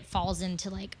like it falls into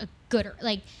like a good or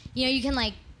like you know you can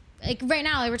like right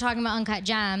now like we're talking about Uncut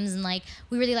Gems and like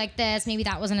we really like this, maybe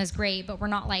that wasn't as great, but we're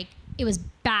not like it was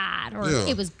bad or Yeah.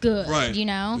 it was good, Right. you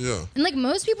know? Yeah. And like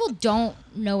most people don't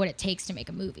know what it takes to make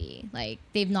a movie. Like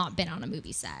they've not been on a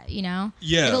movie set, you know?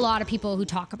 Yeah. Like a lot of people who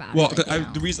talk about Well, it. the, you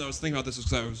know? the reason I was thinking about this is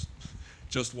because I was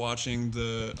just watching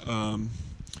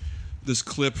this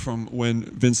clip from when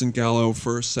Vincent Gallo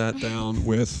first sat down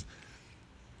with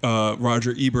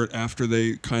Roger Ebert after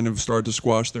they kind of started to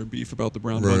squash their beef about the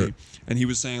Brown Right. Bunny, and he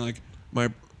was saying like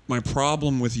my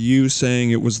problem with you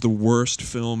saying it was the worst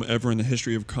film ever in the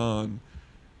history of Cannes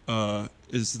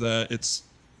is that it's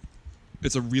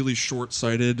a really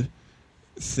short-sighted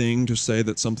thing to say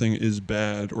that something is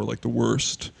bad or like the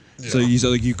worst. So Yeah. he said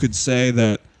like you could say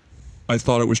that I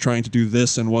thought it was trying to do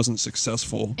this and wasn't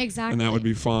successful. Exactly. And that would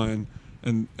be fine.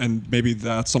 And maybe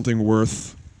that's something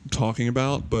worth talking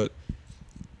about, but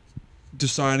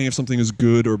deciding if something is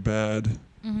good or bad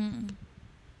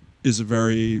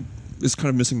is kind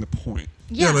of missing the point.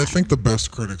 Yeah, and I think the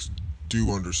best critics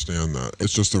do understand that.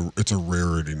 It's just it's a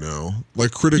rarity now.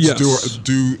 Like critics Yes.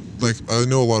 do like I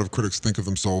know a lot of critics think of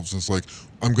themselves as like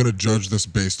I'm going to judge this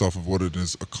based off of what it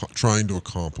is trying to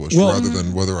accomplish Well, rather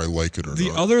than whether I like it or The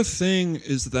not. other thing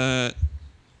is that,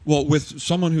 well, with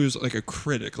someone who's like a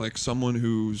critic, like someone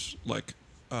who's like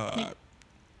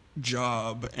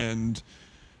job and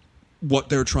what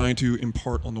they're trying to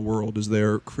impart on the world is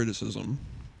their criticism,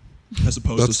 as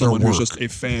opposed to That's their someone who's work. just a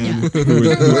fan Yeah. who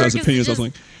Their has work is opinions on just-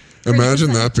 something.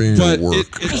 Imagine that being But your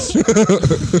work. it's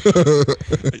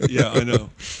yeah, I know.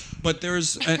 But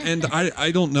there's and I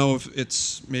don't know if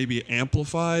it's maybe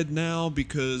amplified now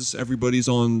because everybody's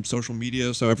on social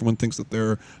media, so everyone thinks that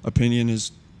their opinion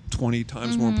is 20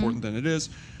 times more important than it is.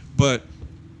 but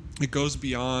it goes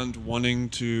beyond wanting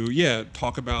to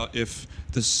talk about if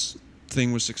this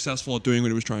thing was successful at doing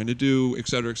what it was trying to do, et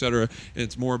cetera, et cetera. And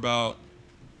it's more about,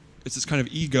 it's this kind of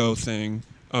ego thing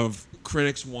of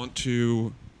critics want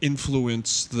to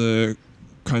influence the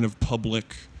kind of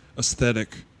public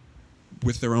aesthetic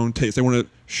with their own taste. They want to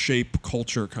shape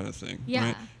culture kind of thing. Yeah.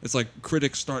 Right? It's like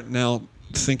critics start now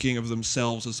thinking of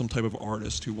themselves as some type of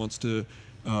artist who wants to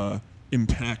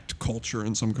impact culture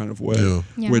in some kind of way. Yeah.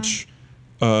 Yeah. Which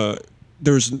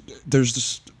there's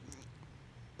just,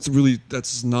 it's really,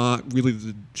 that's not really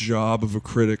the job of a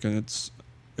critic, and it's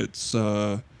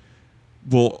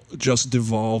will just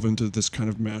devolve into this kind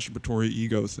of masturbatory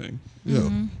ego thing. Yeah.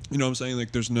 You know what I'm saying?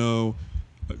 Like, there's no,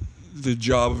 the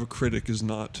job of a critic is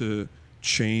not to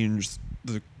change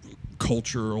the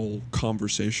cultural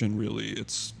conversation, really.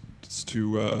 It's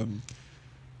to I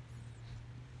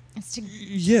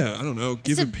don't know,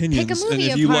 give to opinions. pick a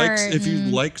movie And if you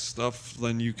apart like stuff,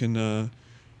 then you can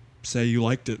say you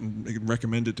liked it and you can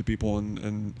recommend it to people,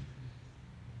 and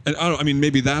I don't, I mean,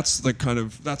 maybe that's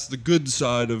the good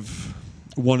side of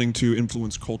wanting to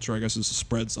influence culture, I guess, is to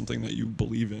spread something that you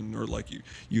believe in, or like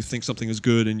you think something is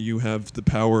good and you have the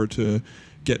power to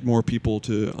get more people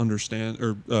to understand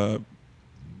or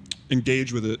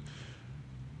engage with it.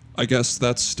 I guess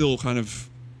that's still kind of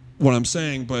what I'm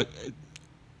saying, but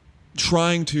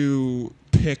trying to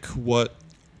pick what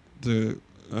the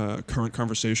current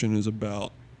conversation is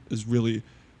about is really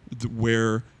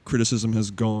where criticism has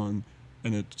gone,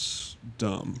 and it's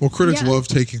dumb. Well, critics Yeah. love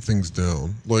taking things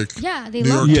down. Like they New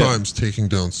love York it. Times taking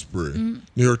down Spree. New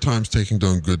York Times taking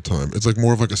down Good Time. It's like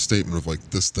more of like a statement of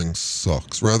like, this thing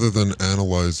sucks, rather than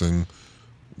analyzing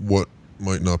what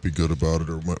might not be good about it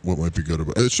or what might be good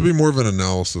about it. It should be more of an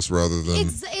analysis rather than...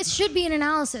 It should be an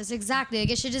analysis, exactly. Like,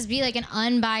 it should just be like an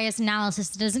unbiased analysis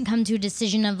that doesn't come to a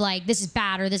decision of like, this is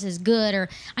bad or this is good, or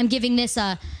I'm giving this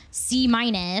a C-.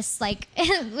 Like,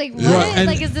 like what? Right.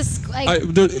 Like, is this like...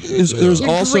 There's you're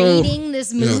also grading this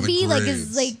the movie, like,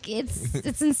 grades. is like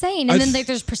it's insane. And then like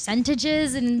there's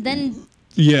percentages, and then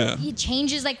it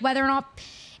changes like whether or not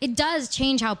it does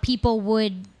change how people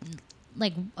would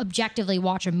like objectively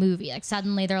watch a movie. Like,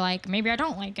 suddenly they're like, maybe I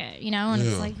don't like it, you know? And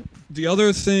it's like, the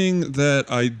other thing that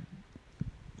I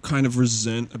kind of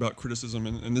resent about criticism,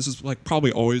 and this is like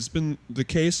probably always been the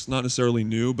case, not necessarily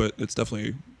new, but it's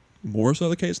definitely more so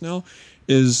the case now,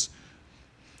 is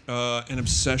an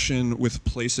obsession with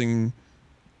placing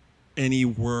any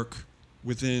work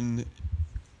within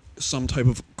some type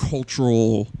of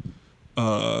cultural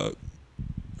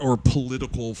or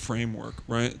political framework,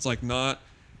 right? It's like, not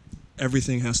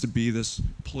everything has to be this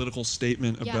political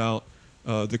statement about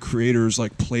the creator's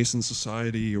like place in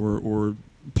society or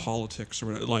politics or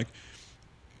whatever. Like,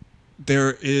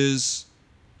 there's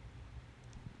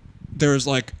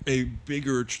like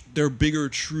there are bigger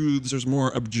truths. There's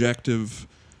more objective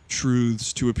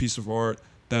truths to a piece of art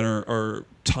that are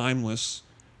timeless,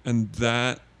 and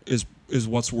that is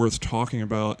what's worth talking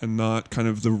about, and not kind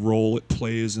of the role it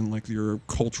plays in like your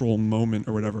cultural moment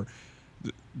or whatever.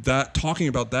 That talking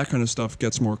about that kind of stuff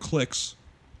gets more clicks,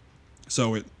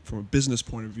 so it, from a business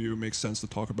point of view, makes sense to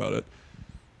talk about it,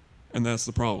 and that's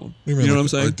the problem. You know like what I'm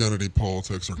saying? Identity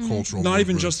politics or cultural. Not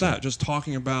even movements. just that. Just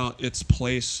talking about its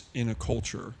place in a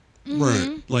culture,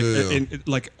 Right. like Yeah.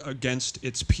 like against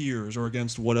its peers or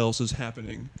against what else is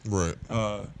happening. Right.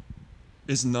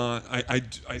 Is not. I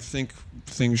think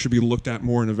things should be looked at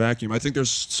more in a vacuum. I think there's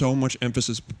so much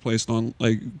emphasis placed on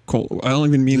like I don't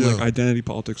even mean like identity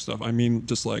politics stuff. I mean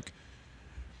just like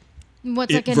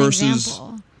what's it like an versus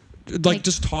example? like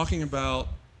just talking about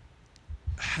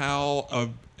how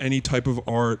any type of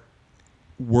art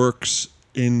works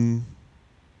in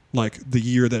like the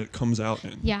year that it comes out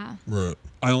in. Yeah. Right.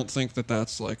 I don't think that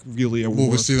that's like really a Well,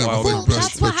 we see that with, worthwhile. like, Well, Best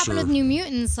that's what happened Picture. with New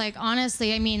Mutants. Like,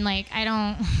 honestly, I mean, like, I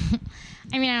don't,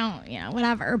 you know,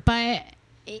 whatever. But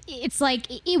it's like,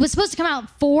 it was supposed to come out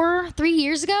 3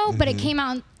 years ago, but it came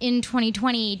out in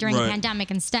 2020 during the Right. pandemic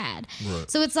instead. Right.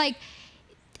 So it's like,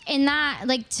 in that,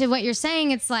 like, to what you're saying,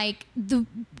 it's like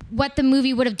what the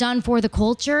movie would have done for the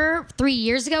culture 3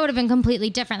 years ago would have been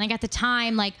completely different. Like, at the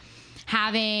time, like,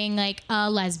 having like a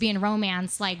lesbian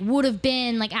romance like would have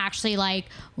been like actually like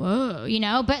whoa, you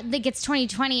know, but like it's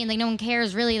 2020 and like no one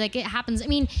cares really. Like, it happens. I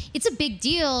mean, it's a big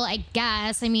deal, I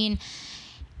guess. I mean,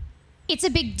 it's a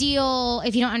big deal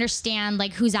if you don't understand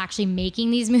like who's actually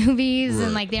making these movies,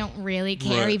 and like they don't really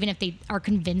care. Right. Even if they are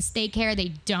convinced they care, they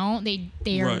don't. They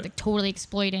are Right. like totally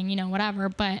exploiting, you know, whatever.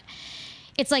 But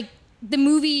it's like the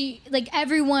movie, like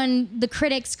everyone, the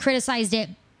critics criticized it.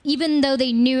 Even though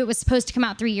they knew it was supposed to come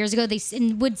out 3 years ago, they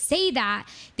would say that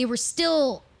they were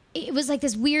still, it was like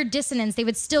this weird dissonance. They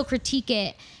would still critique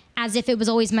it as if it was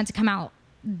always meant to come out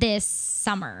this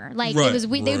summer. Like Right. it was, they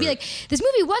would be like, this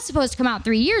movie was supposed to come out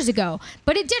 3 years ago,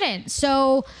 but it didn't.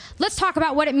 So let's talk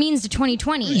about what it means to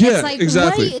 2020. Yeah, it's like,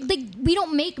 exactly. like we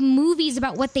don't make movies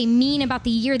about what they mean about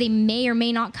the year they may or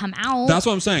may not come out. That's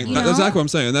what I'm saying. You That's know? exactly what I'm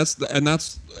saying. And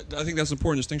that's I think that's an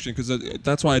important distinction, because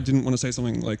that's why I didn't want to say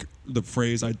something like the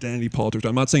phrase identity politics.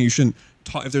 I'm not saying you shouldn't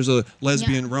talk, if there's a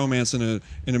lesbian romance in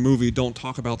a movie, don't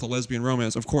talk about the lesbian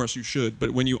romance. Of course you should, but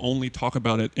when you only talk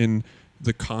about it in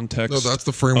the context, No, that's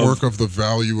the framework of the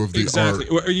value of the exactly.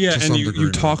 art. Yeah, to and some you degree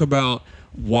now. talk about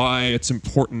why it's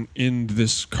important in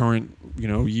this current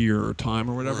year or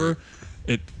time or whatever.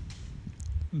 Right.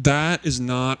 That is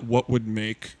not what would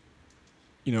make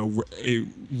a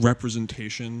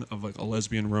representation of like a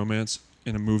lesbian romance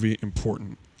in a movie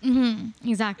important.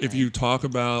 Exactly. If you talk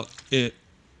about it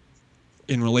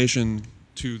in relation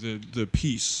to the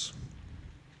piece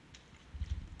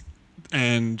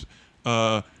and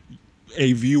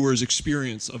a viewer's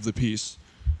experience of the piece,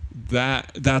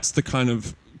 that's the kind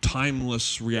of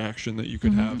timeless reaction that you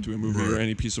could have to a movie or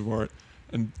any piece of art,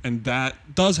 and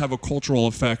that does have a cultural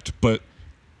effect, but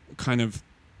kind of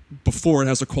before it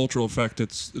has a cultural effect,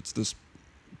 it's this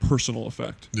personal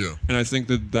effect. Yeah. And I think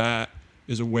that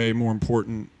is a way more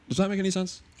important. Does that make any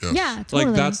sense? Yes. Yeah, totally.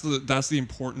 Like that's the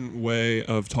important way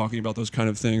of talking about those kind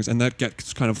of things, and that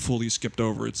gets kind of fully skipped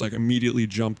over. It's like immediately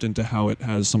jumped into how it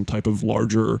has some type of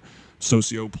larger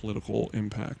socio-political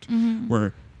impact,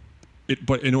 where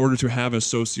but in order to have a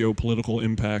socio-political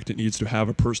impact, it needs to have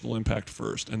a personal impact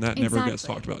first, and that never gets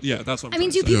Exactly. talked about. Yeah, that's what I'm I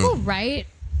mean, trying do to say. people write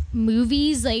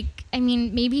movies like, I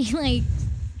mean, maybe like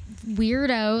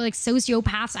weirdo, like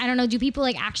sociopaths? I don't know. Do people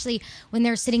like actually, when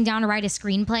they're sitting down to write a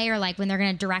screenplay or like when they're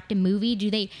going to direct a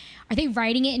movie, are they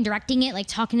writing it and directing it, like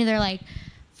talking to their like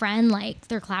friend, like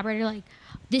their collaborator, like,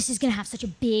 this is going to have such a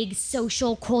big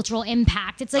social cultural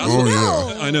impact? It's like, Oh,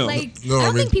 no. yeah. I know. Like, No, I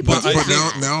don't think people do but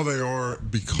that. now they are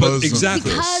because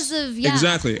exactly. of this. Because of, yeah.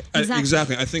 Exactly.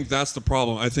 Exactly. I think that's the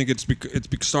problem. I think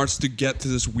it starts to get to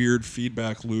this weird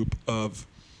feedback loop of,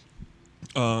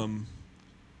 and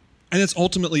it's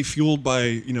ultimately fueled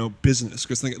by business,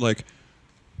 because like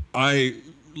I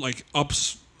like up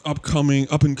and coming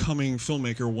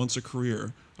filmmaker wants a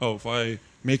career. Oh, if I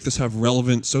make this have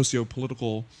relevant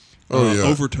socio-political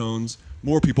overtones,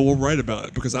 more people will write about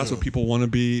it, because that's what people want to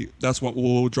be. That's what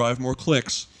will drive more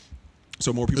clicks.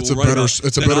 So more people It's will a write better- about it.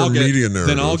 it's a Then better I'll get- media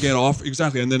Then I'll narrative. get off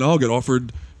exactly, and then I'll get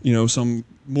offered some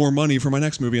more money for my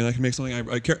next movie, and I can make something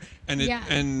I care.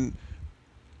 And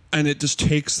and it just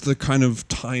takes the kind of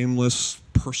timeless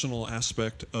personal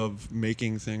aspect of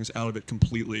making things out of it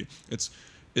completely.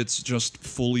 It's just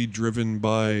fully driven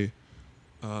by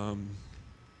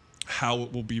how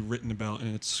it will be written about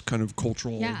in its kind of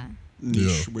cultural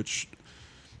niche, Yeah. which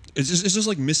it's just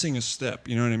like missing a step.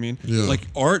 You know what I mean? Yeah. Like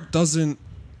art doesn't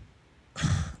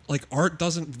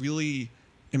really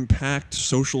impact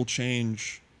social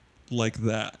change like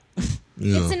that.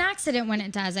 Yeah. It's an accident when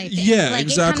it does, I think. Yeah, like,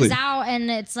 exactly. It comes out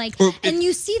and it's like, and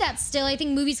you see that still. I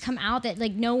think movies come out that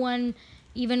like no one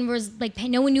even was like,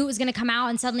 no one knew it was going to come out,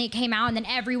 and suddenly it came out, and then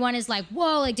everyone is like,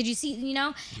 whoa, like, did you see,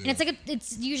 And it's like,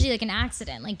 it's usually like an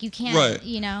accident. Like you can't,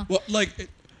 Well, like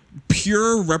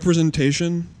pure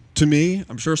representation to me,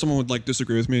 I'm sure someone would like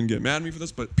disagree with me and get mad at me for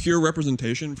this, but pure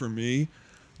representation for me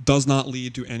does not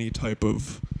lead to any type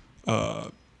of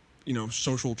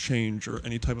social change or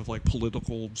any type of like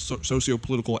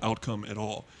socio-political outcome at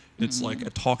all. It's like a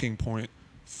talking point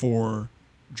for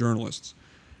journalists.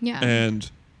 Yeah. And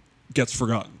gets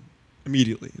forgotten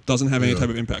immediately. It doesn't have any type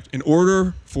of impact. In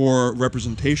order for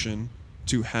representation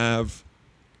to have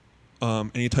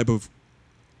any type of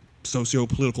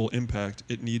socio-political impact,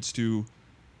 it needs to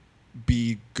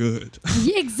be good.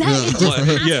 Yeah, exactly. It just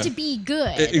has to be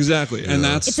good. Exactly. And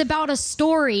It's about a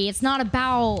story. It's not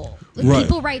about Right.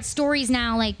 people write stories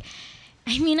now. Like,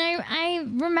 I mean, I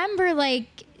remember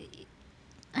like,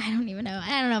 I don't even know.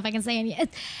 I don't know if I can say any.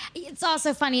 It's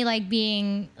also funny, like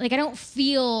being like, I don't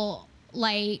feel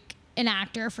like an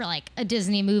actor for like a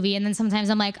Disney movie, and then sometimes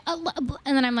I'm like, and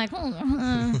then I'm like, I don't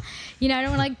want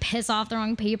to like piss off the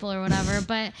wrong people or whatever.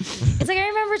 But it's like I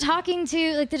remember talking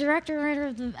to like the director and writer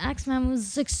of the X-Men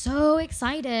was like so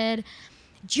excited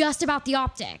just about the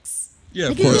optics. Yeah,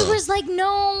 like of course.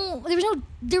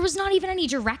 there was not even any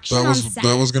direction That on was set.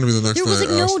 that was going to be the next There thing was like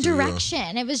I no asked you, yeah.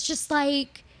 direction. It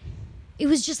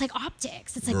was just like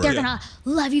optics. It's like Right. they're Yeah. gonna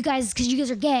love you guys because you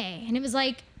guys are gay, and it was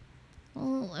like,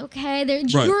 well, okay, Right.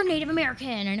 you're Native American,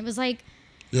 and it was like,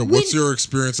 Yeah, what's your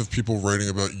experience of people writing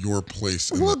about your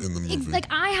place in the movie? like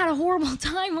I had a horrible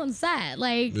time on set,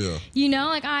 like Yeah.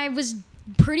 like I was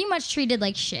pretty much treated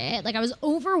like shit. Like I was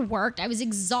overworked. I was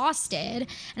exhausted.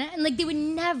 And like they would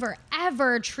never,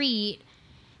 ever treat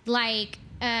like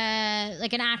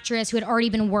an actress who had already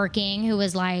been working, who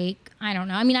was like, I don't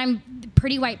know. I mean, I'm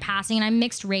pretty white passing and I'm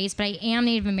mixed race, but I am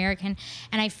Native American.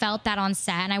 And I felt that on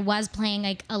set. And I was playing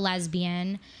like a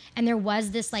lesbian. And there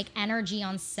was this like energy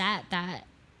on set that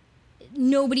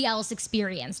nobody else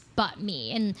experienced but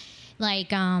me. And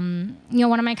like, you know,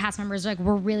 one of my cast members, like,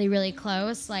 we're really, really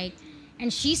close. Like,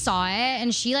 and she saw it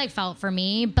and she like felt for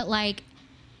me, but like,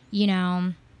 you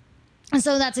know, and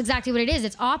so that's exactly what it is.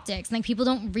 It's optics. And like people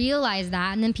don't realize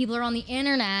that. And then people are on the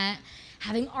internet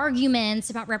having arguments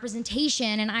about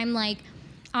representation. And I'm like,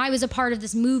 I was a part of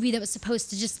this movie that was supposed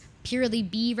to just purely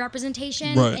be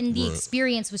representation. Right, and the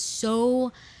experience was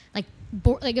so like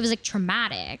it was like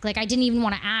traumatic. Like I didn't even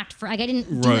want to act for, like I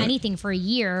didn't do anything for a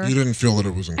year. You didn't feel that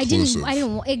it was inclusive.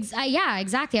 Yeah,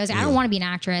 exactly. I was like, I don't want to be an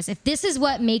actress. If this is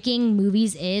what making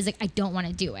movies is, like I don't want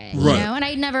to do it. You know? And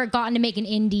I'd never gotten to make an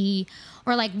indie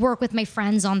or like work with my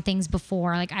friends on things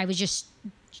before. Like I was just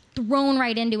thrown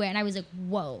right into it. And I was like,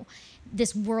 whoa,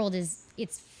 this world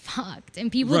it's fucked. And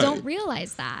people don't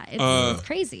realize that. It's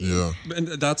crazy. Yeah. And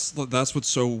that's what's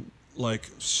so like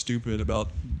stupid about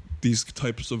these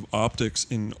types of optics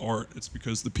in art. It's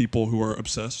because the people who are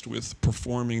obsessed with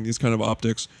performing these kind of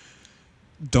optics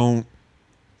don't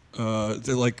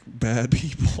they're like bad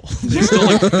people. They still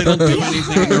like, they don't do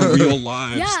anything in their real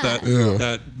lives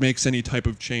that makes any type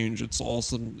of change. It's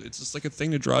awesome. It's just like a thing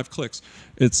to drive clicks.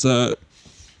 It's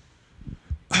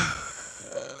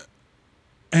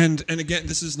and again,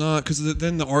 this is not, because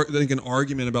then an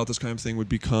argument about this kind of thing would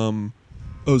become,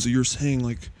 oh, so you're saying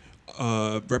like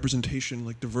representation,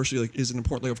 like diversity, like isn't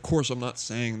important. Like, of course, I'm not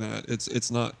saying that.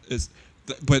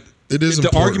 But it is the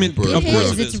important, argument. but Of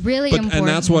course, it's really important. And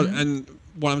that's what. And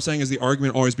what I'm saying is the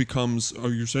argument always becomes, oh,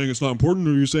 you're saying it's not important,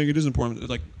 or you're saying it is important.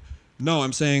 Like, no,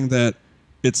 I'm saying that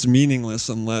it's meaningless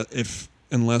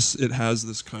unless it has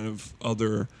this kind of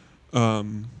other.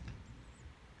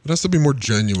 It has to be more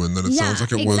genuine than it sounds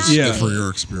like it was for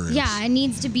your experience. Yeah, it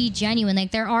needs to be genuine.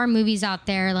 Like there are movies out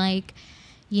there, like,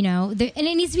 you know, and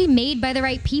it needs to be made by the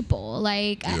right people.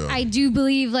 Like I do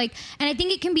believe, like, and I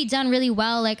think it can be done really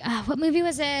well. Like, what movie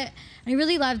was it? I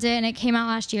really loved it, and it came out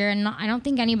last year. And I don't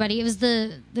think anybody. It was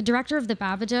the director of The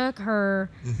Babadook,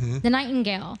 The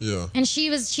Nightingale. Yeah. And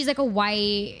she's like a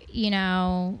white, you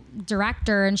know,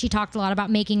 director, and she talked a lot about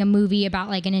making a movie about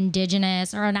like an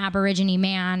indigenous or an Aborigine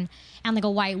man and like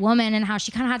a white woman, and how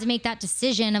she kind of had to make that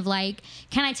decision of like,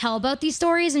 can I tell about these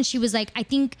stories? And she was like, I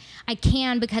think I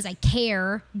can because I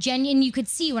care. And you could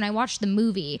see when I watched the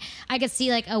movie, I could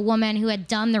see like a woman who had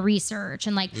done the research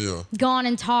and like gone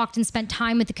and talked and spent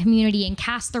time with the community and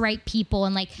cast the right people.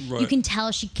 And like, you can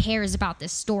tell she cares about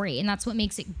this story, and that's what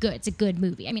makes it good. It's a good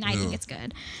movie. I mean, I think it's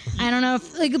good. I don't know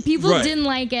if like people didn't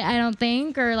like it, I don't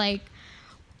think, or like,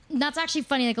 that's actually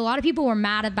funny. Like a lot of people were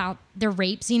mad about the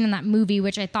rape scene in that movie,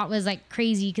 which I thought was like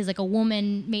crazy because like a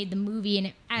woman made the movie,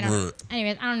 and I don't know.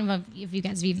 Anyways, I don't know if you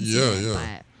guys have even seen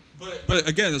it. But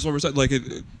again, that's what we're saying. Like,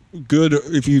 good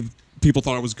if people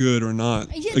thought it was good or not.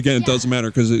 Again, it doesn't matter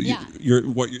because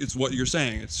it's what you're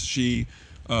saying. It's she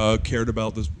cared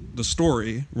about the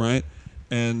story, right?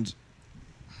 And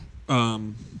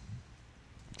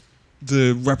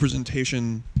the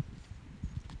representation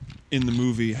in the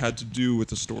movie had to do with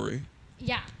the story.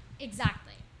 Yeah,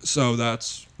 exactly. So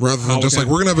that's rather than just like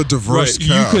we're gonna have a diverse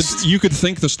cast. You could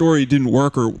think the story didn't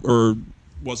work or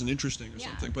wasn't interesting or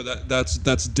something, but that's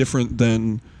different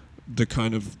than the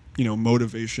kind of, you know,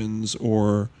 motivations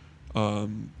or I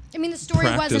mean, the story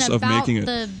wasn't about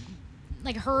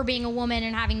like her being a woman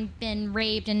and having been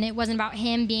raped, and it wasn't about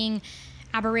him being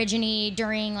Aborigine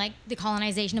during like the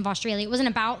colonization of Australia. It wasn't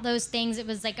about those things. It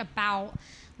was like about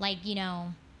like, you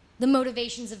know, the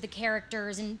motivations of the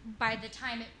characters. And by the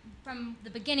time from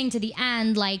the beginning to the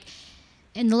end, like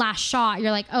in the last shot, you're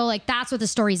like, oh, like that's what the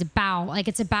story's about. Like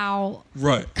it's about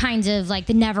kind of like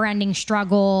the never ending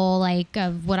struggle, like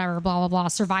of whatever, blah, blah, blah,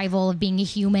 survival of being a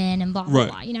human and blah, blah,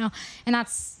 blah, you know? And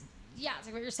that's, it's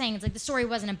like what you're saying. It's like the story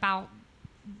wasn't about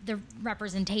the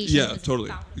representation. Yeah,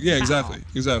 totally. Yeah, exactly.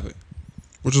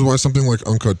 Which is why something like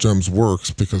Uncut Gems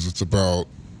works, because it's about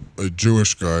a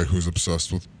Jewish guy who's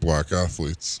obsessed with black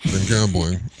athletes and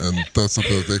gambling, and that's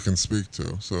something that they can speak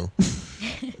to. So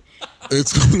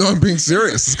I'm being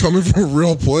serious. It's coming from a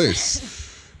real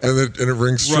place, and it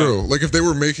rings true. Like if they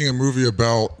were making a movie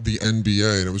about the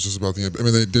NBA and it was just about the NBA. I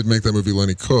mean, they did make that movie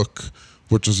Lenny Cook,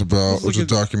 which is a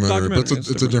documentary, but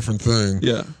it's a different thing.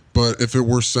 Yeah. But if it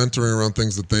were centering around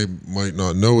things that they might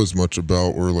not know as much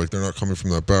about, or like they're not coming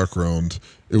from that background,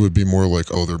 it would be more like,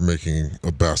 oh, they're making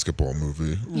a basketball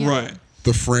movie. Yeah. Right.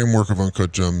 the framework of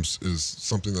Uncut Gems is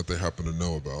something that they happen to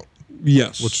know about,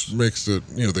 Yes. which makes it,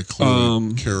 they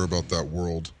clearly care about that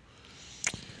world.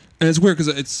 And it's weird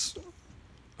because it's.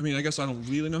 I mean, I guess I don't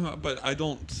really know how, but I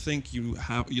don't think you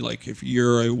like if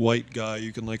you're a white guy,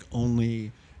 you can like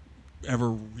only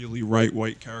ever really write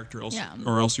white character,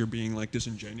 or else you're being like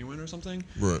disingenuous or something.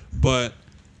 Right. But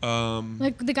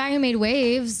like the guy who made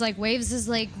Waves, like Waves is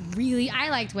like really. I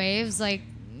liked Waves, like.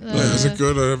 Is it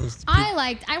good?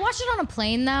 I watched it on a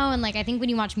plane though, and like I think when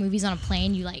you watch movies on a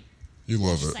plane, you like. You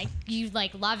love just, it. like you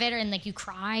like love it, and like you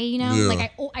cry, Yeah.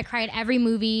 Like I cry at every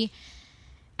movie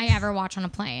I ever watch on a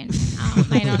plane.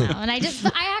 I don't know. And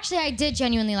I did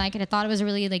genuinely like it. I thought it was a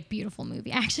really like beautiful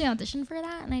movie. I actually auditioned for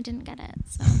that and I didn't get it.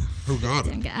 So Who got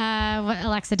it?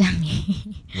 Alexa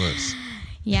Demi. Nice.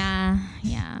 Yeah.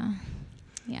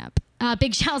 Yep.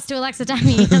 Big shouts to Alexa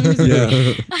Demi.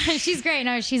 yeah. She's great.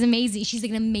 No, she's amazing. She's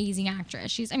like an amazing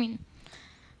actress.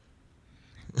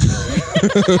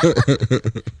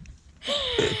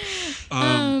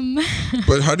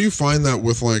 But how do you find that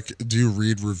with like, do you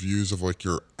read reviews of like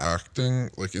your acting,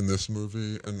 like in this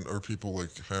movie, and are people like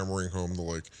hammering home the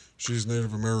like she's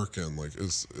Native American? Like,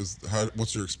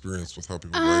 what's your experience with how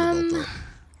people write about that?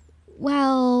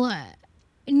 Well,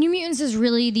 New Mutants is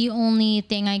really the only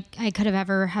thing I could have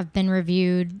ever have been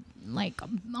reviewed like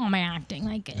on my acting,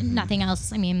 like nothing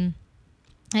else. I mean.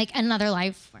 Like Another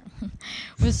Life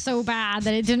was so bad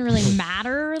that it didn't really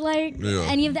matter. Like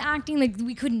any of the acting, like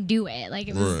we couldn't do it. Like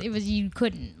it was you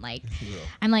couldn't. Like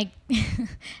I'm like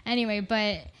anyway,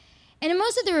 but and in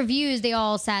most of the reviews they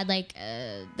all said like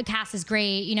the cast is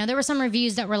great. There were some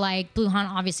reviews that were like Blu Hunt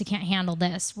obviously can't handle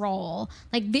this role.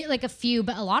 Like a few,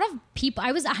 but a lot of people.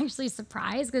 I was actually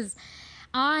surprised because.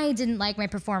 I didn't like my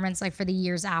performance like for the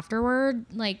years afterward.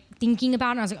 Like thinking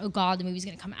about it, I was like, oh god, the movie's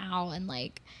gonna come out and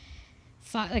like.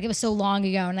 Like it was so long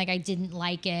ago and like I didn't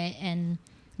like it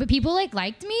but people like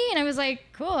liked me and I was like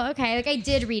cool, okay, like I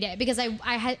did read it because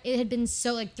it had been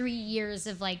so like 3 years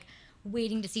of like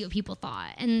waiting to see what people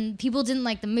thought, and people didn't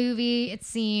like the movie it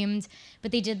seemed,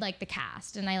 but they did like the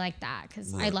cast and I like that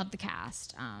because I love the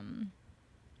cast.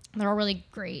 They're all really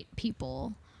great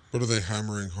people. But are they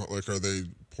hammering, like are they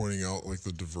pointing out like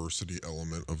the diversity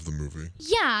element of the movie?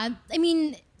 Yeah, I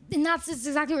mean and that's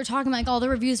exactly what we're talking about. Like all the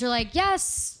reviews are like,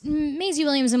 yes, Maisie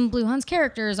Williams and Blu Hunt's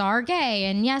characters are gay,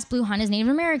 and yes, Blu Hunt is Native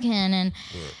American,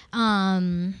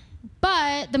 and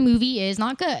but the movie is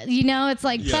not good. It's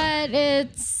like, but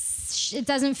it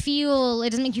doesn't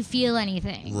make you feel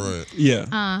anything. Right. Yeah.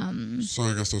 So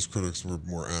I guess those critics were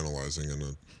more analyzing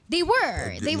They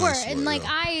were, nice and way, like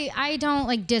I don't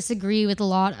like disagree with a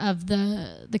lot of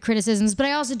the criticisms, but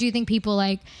I also do think people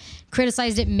like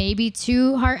criticized it maybe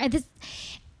too hard.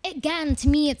 Again, to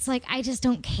me, it's like I just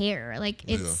don't care. Like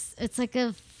it's like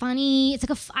a funny. It's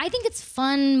like I think it's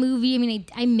fun movie. I mean,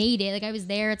 I made it. Like I was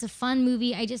there. It's a fun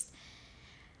movie. I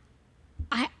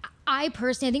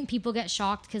personally, I think people get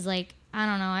shocked because like I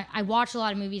don't know. I watch a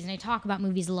lot of movies and I talk about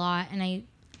movies a lot, and I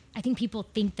think people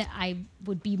think that I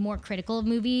would be more critical of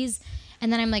movies.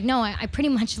 And then I'm like, no, I pretty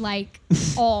much like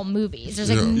all movies.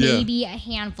 There's like maybe a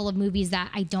handful of movies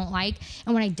that I don't like.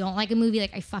 And when I don't like a movie,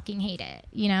 like I fucking hate it,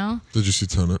 Did you see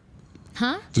Tenet?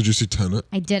 Huh? Did you see Tenet?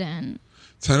 I didn't.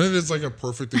 Tenet is like a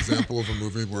perfect example of a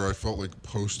movie where I felt like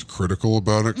post-critical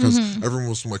about it because everyone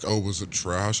was like, oh, was it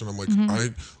trash? And I'm like, I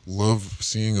love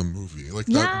seeing a movie. Like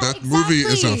that movie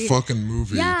is a fucking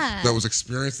movie that was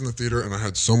experienced in the theater and I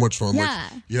had so much fun. Yeah.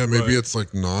 Like, maybe it's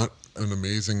like not an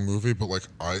amazing movie, but like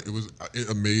it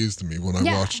amazed me when I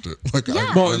watched it. Like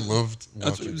I loved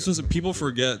watching it. People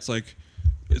forget it's like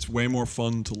it's way more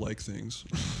fun to like things.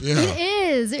 Yeah, it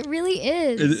is. It really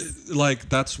is.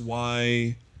 That's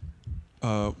why.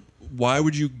 Why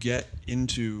would you get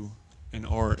into an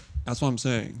art? That's what I'm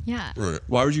saying. Yeah. Right.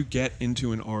 Why would you get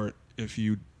into an art if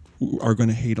you are going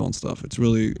to hate on stuff? It's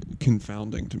really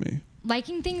confounding to me.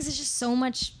 Liking things is just so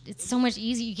much. It's so much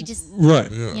easier. You could just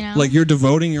Yeah. Like you're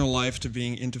devoting your life to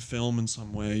being into film in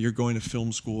some way. You're going to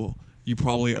film school. You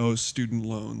probably owe student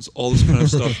loans, all this kind of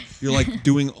stuff. You're like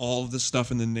doing all of this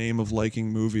stuff in the name of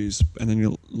liking movies, and then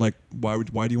you're like, why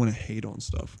do you want to hate on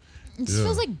stuff? It just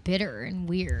feels like bitter and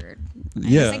weird.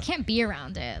 I can't be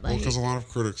around it. Like, because a lot of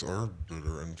critics are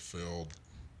bitter and failed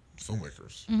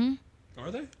filmmakers.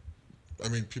 Are they? I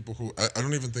mean, people who I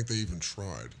don't even think they even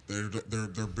tried.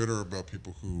 They're bitter about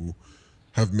people who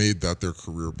have made that their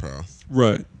career path.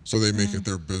 Right. So they make it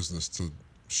their business to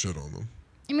shit on them.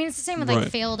 I mean, it's the same with like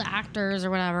failed actors or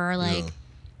whatever. Like,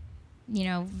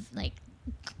 like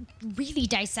really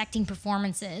dissecting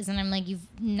performances, and I'm like,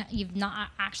 you've not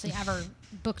actually ever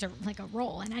booked a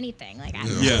role in anything, like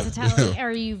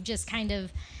or you've just kind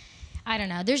of, I don't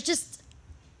know. There's just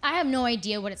I have no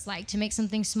idea what it's like to make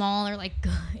something small or like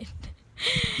good.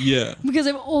 Yeah. Because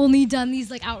I've only done these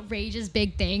like outrageous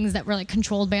big things that were like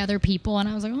controlled by other people, and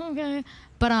I was like, oh, okay.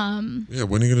 But Yeah,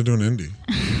 when are you gonna do an indie?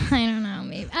 I don't know,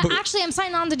 maybe. Actually, I'm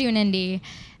signing on to do an indie.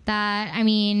 That I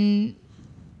mean,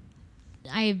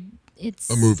 it's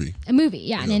A movie.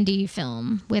 an indie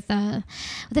film with a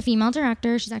female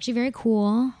director. She's actually very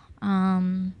cool.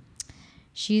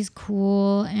 She's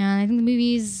cool, and I think the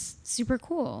movie's super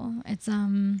cool. It's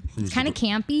kind of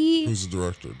campy. Who's the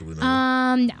director? Do we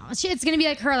know? No, it's gonna be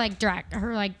like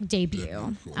her debut.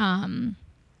 Yeah, cool.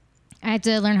 I had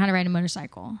to learn how to ride a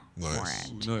motorcycle Nice. for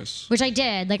it, Nice. which I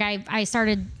did. Like I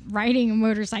started riding a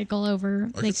motorcycle over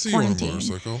I like could see you on a quarantine.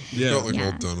 motorcycle. You Yeah. got like Yeah.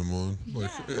 all denim on.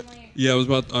 Like, Yeah, I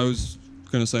was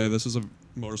gonna say this is a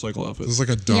motorcycle outfit. this is like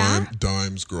a Yeah?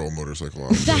 dimes girl motorcycle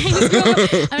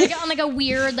outfit. I'm like on like a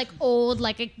weird like old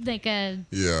like a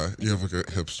Yeah, you have like a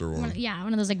hipster one.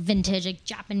 one of those like vintage like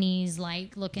Japanese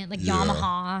like looking like Yeah.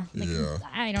 Yamaha. Like, Yeah.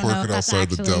 I don't Park know if it that's outside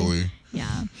actually, the deli.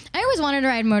 Yeah, I always wanted to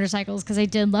ride motorcycles because I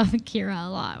did love Akira a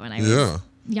lot when I was Yeah.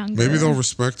 younger. Maybe they'll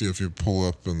respect you if you pull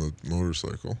up in the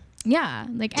motorcycle. Yeah,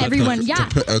 like everyone. Yeah,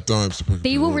 At dimes to pick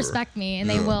they your will order. respect me, and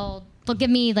Yeah. they'll give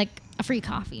me like a free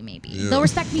coffee maybe. Yeah. They'll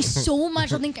respect me so much.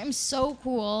 They'll think I'm so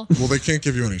cool. Well, they can't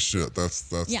give you any shit. That's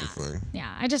Yeah, the thing.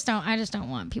 yeah. I just don't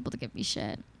want people to give me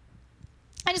shit.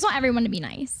 I just want everyone to be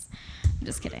nice. I'm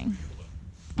just kidding.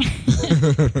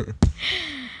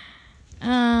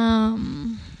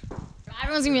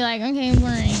 Everyone's gonna be like, okay,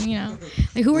 boring, you know.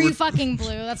 Like, who are you fucking, Blue?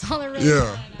 That's all they're really Yeah.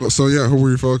 wanna know. So yeah, who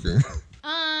were you fucking?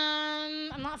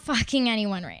 I'm not fucking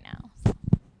anyone right now.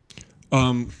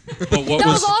 But what That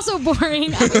was also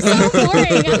boring. I was so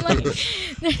boring.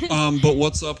 I'm like, but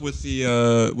what's up with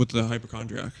the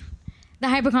hypochondriac? the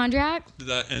hypochondriac. Did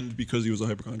that end because he was a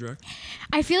hypochondriac?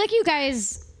 I feel like you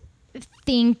guys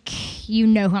think you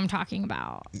know who I'm talking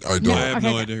about. I don't. I have Okay,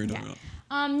 no good. idea who you're talking about.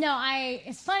 No,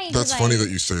 it's funny. 'cause, That's funny like,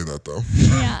 that you say that though.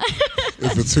 Yeah.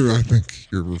 If it's who I think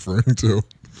you're referring to.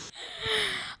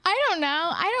 I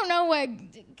don't know what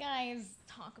guys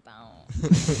talk about.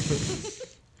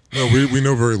 No, we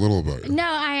know very little about you. No,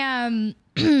 I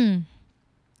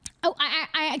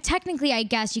I technically, I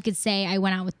guess you could say I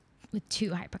went out with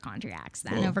two hypochondriacs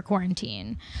then over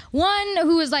quarantine. One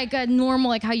who was like a normal,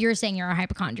 like how you're saying you're a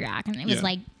hypochondriac, and it was Yeah.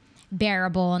 like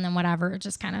bearable, and then whatever,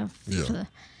 just kind of. Yeah.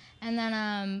 And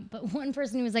then, but one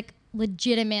person who was like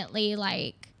legitimately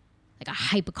like a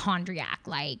hypochondriac,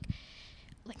 like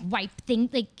wipe thing,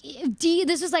 like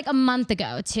this was like a month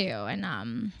ago too, and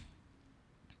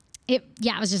it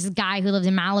was just a guy who lived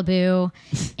in Malibu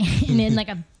and in like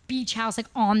a beach house like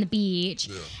on the beach,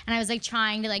 and I was like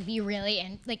trying to like be really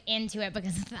into it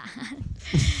because of that.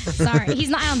 Sorry, he's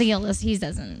not. I don't think he'll listen. He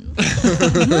doesn't.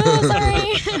 No, sorry.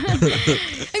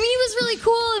 I mean, he was really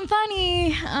cool and funny.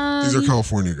 These are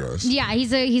California guys. Yeah,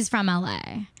 he's from LA.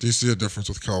 Do you see a difference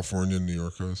with California and New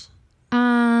York guys?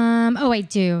 Oh, I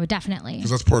do definitely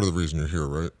Because that's part of the reason you're here,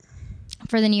 right?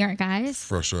 for the New York guys.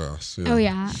 Fresh ass. Yeah. Oh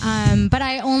yeah. But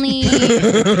I only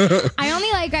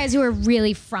like guys who are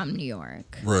really from New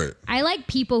York. Right. I like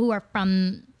people who are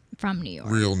from New York.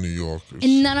 Real New Yorkers.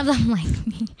 And none of them like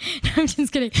me. I'm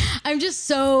just kidding. I'm just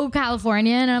so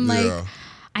Californian. And I'm like, Yeah.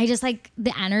 I just like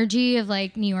the energy of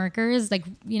like New Yorkers, like,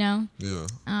 you know. Yeah.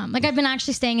 Like I've been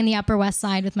actually staying in the Upper West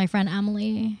Side with my friend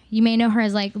Emily. You may know her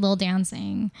as like Lil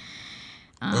Dancing.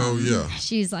 Oh yeah.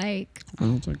 She's like I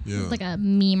don't think. Yeah. like a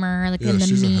memer, like Yeah, in the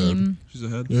she's a head. meme. She's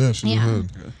ahead. Yeah, she's Yeah.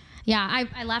 ahead. Yeah,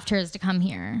 I left hers to come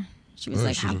here. She was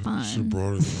like, have Should fun. have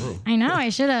brought her through. I know, I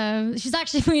should have. She's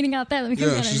actually waiting out there. Let me come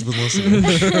Yeah, get her. she's been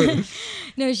listening.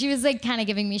 No, she was like kind of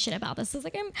giving me shit about this. I was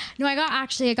like,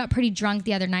 I got pretty drunk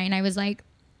the other night, and I was like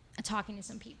talking to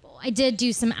some people. I did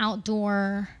do some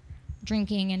outdoor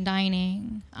drinking and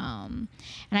dining, and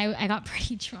I got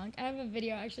pretty drunk. I have a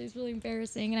video actually. It's really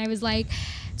embarrassing, and I was like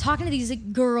talking to these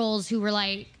like, girls who were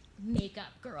like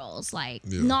makeup girls, like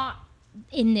not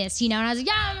in this, you know. And I was like,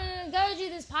 yeah, I'm gonna go do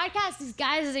this podcast. These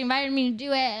guys invited me to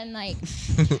do it, and like,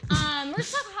 we're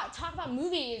just talk about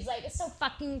movies. Like, it's so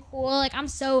fucking cool. Like, I'm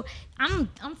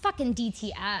fucking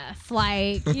DTF.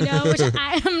 Like, you know, which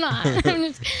I am not.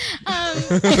 I'm just,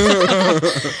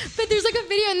 but there's like a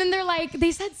video, and then they're like,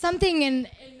 they said something,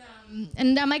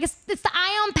 and I'm like, it's the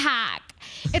Ion Pack.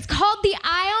 It's called the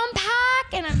Ion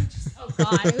Pack, and I'm just, oh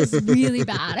god, it was really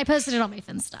bad. I posted it on my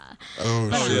Finsta. Oh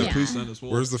But, shit. Yeah, please send us.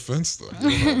 Where's the fence though?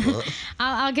 You don't have that.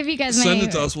 I'll give you guys my. Send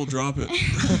it to us. We'll drop it.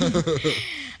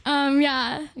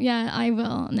 Yeah, I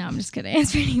will. No, I'm just kidding.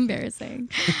 It's pretty embarrassing.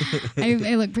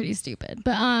 I look pretty stupid,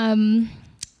 but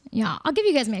yeah, I'll give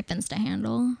you guys my Finsta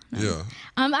handle. No.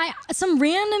 Yeah. Some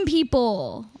random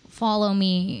people follow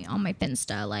me on my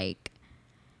Finsta, like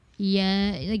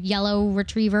like yellow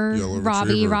retriever. Robbie.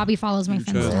 Retriever. Robbie follows my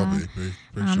friends now. Robbie,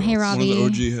 big shout Hey outs. Robbie. One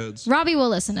of the OG heads. Robbie will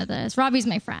listen to this. Robbie's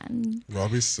my friend.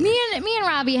 Robbie's sick. Me and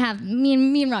Robbie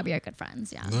me and Robbie are good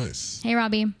friends. Yeah. Nice. Hey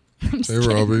Robbie. Hey,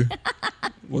 Robbie.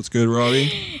 What's good,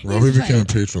 Robbie? Robbie became a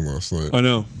patron last night. I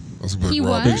know. I was like, He Robbie,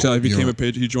 what? Big shout. He you became know, a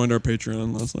page. He joined our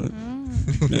Patreon last night.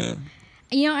 Yeah.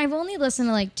 You know, I've only listened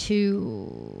to like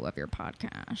 2 of your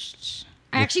podcasts.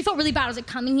 I actually felt really bad. I was like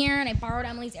coming here and I borrowed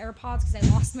Emily's AirPods because I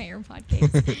lost my AirPod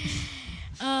case.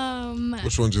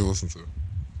 Which one did you listen to?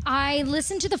 I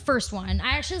listened to the first one.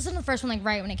 I actually listened to the first one like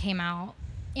right when it came out,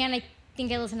 and I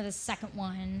think I listened to the second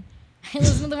one. I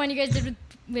listened to the one you guys did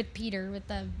with Peter with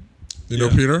the You know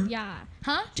Peter? yeah,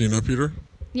 huh? Do you know Peter?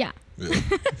 Yeah. Yeah.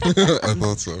 I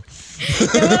thought so.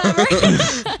 Yeah,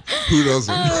 whatever. Who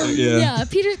doesn't? Yeah,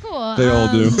 Peter's cool. They all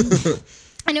do.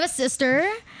 I know his sister,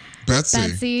 Betsy.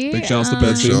 Betsy. Big shouts to Big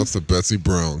Betsy. shouts to Betsy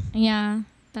Brown. Yeah,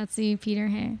 Betsy, Peter,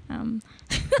 hey.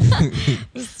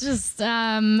 It's just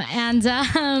why?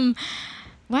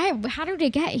 How did it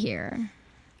get here?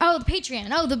 Oh, the Patreon.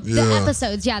 Oh, the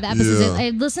episodes. Yeah, the episodes. Yeah. I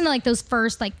listened to like those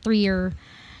first like 3 or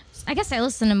I guess I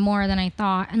listened to more than I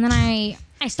thought, and then I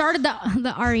started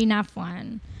the Ari Neff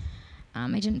one. I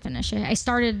didn't finish it. I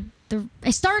started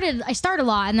a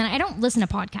lot, and then I don't listen to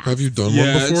podcasts. Have you done one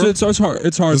Yeah, before? it's hard.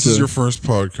 It's hard This to. is your first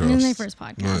podcast. This is my first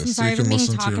podcast. Nice. I'm So sorry you for can being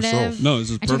listen to yourself. talkative. No, this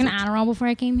is I took an perfect. Adderall before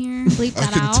I came here. Bleep I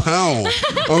that can out. tell.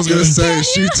 I was gonna say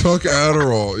she took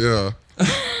Adderall. Yeah.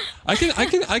 I can't.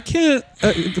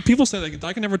 The people say that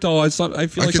I can never tell. I feel I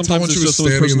like could tell sometimes when it's she was just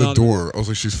someone's standing in the personality. door. I was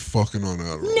like, she's fucking on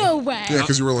Adderall. No way. Yeah,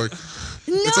 because you were like,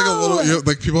 No. it's like a little, you know,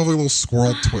 like people have like a little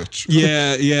squirrel twitch.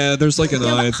 Yeah. There's like an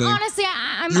eye thing. Honestly,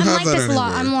 I'm You have like that this a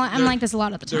lot. anyway. I'm like this a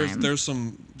lot of the time. There's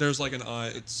like an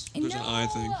eye. There's an eye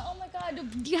thing. Oh my god,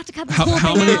 you have to cut this How- whole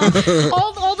how thing many- out.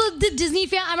 all the Disney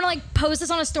fans. I'm gonna like post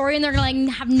this on a story, and they're gonna like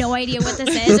have no idea what this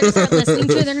is. They're gonna start listening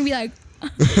to it. They're gonna be like,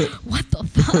 "What the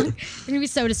fuck?" They're gonna be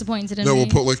so disappointed in No, me. we'll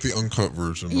put like the uncut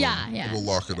version. Yeah, on. yeah. We'll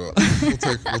lock it up. We'll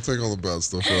take all the bad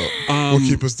stuff out. We'll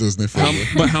keep us Disney friendly.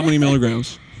 But how many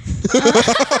milligrams?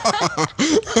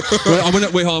 I'm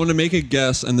gonna make a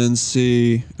guess and then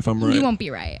see if I'm right. You won't be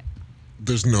right.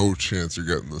 There's no chance you're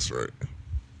getting this right.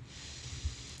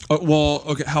 Well,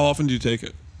 okay. How often do you take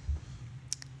it?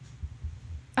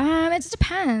 It just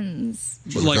depends.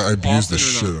 Like, I abused the often or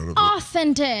shit not? out of it.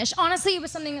 Often-ish. Honestly, it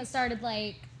was something that started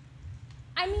like.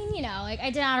 I mean, you know, like I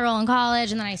did Adderall in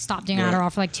college, and then I stopped doing Right.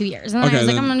 Adderall for like 2 years. And then I Okay, was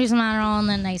like, then- I'm gonna do some Adderall, and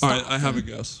then I All stopped. right, I have a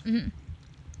guess.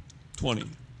 20.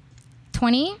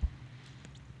 20?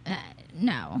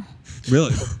 No.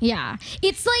 Really? Yeah,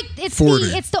 it's like it's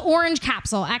 40. the orange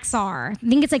capsule XR. I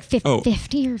think it's like 50, Oh.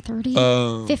 50 or 30.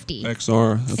 50.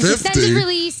 XR. That's It's extended 50?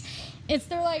 release.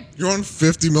 They're like You're on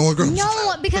 50 milligrams.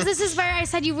 no, because this is where I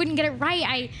said you wouldn't get it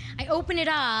right. I open it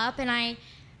up and and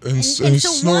you so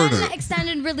snort one it.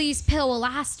 extended release pill will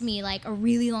last me like a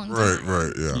really long time.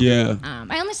 Right, yeah. Yeah.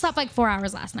 I only slept like 4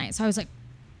 hours last night, so I was like,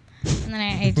 and then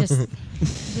I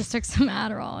just took some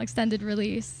Adderall extended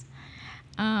release.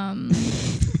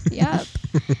 Yep.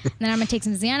 Then I'm gonna take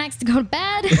some Xanax to go to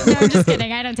bed. No, I'm just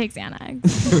kidding. I don't take Xanax.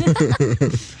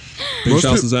 Big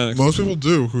shouts to Xanax. Most people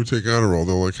do who take Adderall.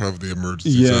 They'll like have the emergency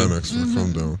Yeah. Xanax when they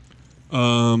come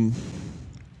down.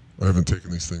 I haven't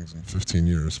taken these things in 15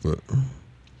 years, but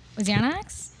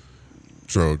Xanax?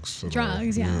 drugs. and all.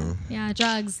 Drugs, yeah,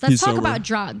 drugs. Let's He's talk sober. about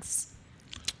drugs.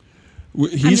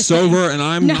 He's just kidding. sober and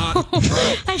I'm No, not.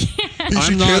 I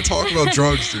can't. You can't talk about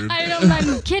drugs, dude.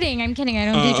 I'm kidding. I'm kidding. I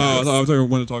don't do I drugs. thought you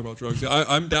wanted to talk about drugs. Yeah,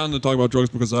 I'm down to talk about drugs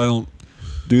because I don't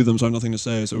do them, so I have nothing to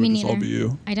say. So it Me would just all neither. be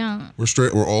you. I don't.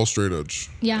 We're all straight edge.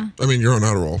 Yeah. I mean, you're on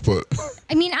Adderall, but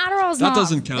I mean, Adderall's That not.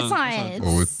 doesn't count. It's not. That's It's,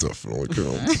 oh, it definitely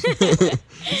counts.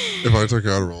 If I took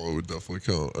Adderall, it would definitely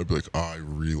count. I'd be like, I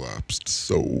relapsed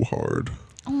so hard.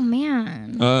 oh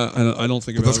man. I don't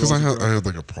think But that's because Adderall as a I drug. had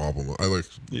like a problem. I like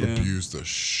Yeah. abused the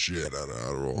shit out of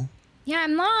Adderall. Yeah,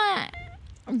 I'm not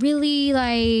really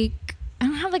like. I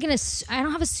don't have like I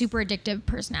don't have a super addictive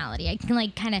personality. I can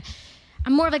like kind of.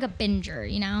 I'm more of like a binger,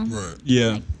 you know. Right.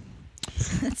 Yeah.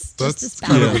 That's just That's as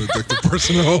kind bad. of an addictive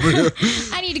personality.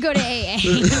 I need to go to AA.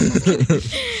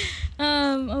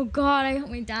 Oh God, I hope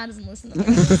my dad doesn't listen to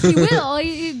this. He will.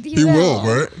 He will,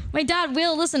 right? My dad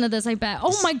will listen to this. I bet.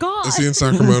 Oh my God. Is he in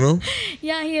Sacramento?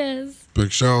 Yeah, he is.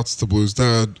 Big shouts to Blue's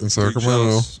dad in Big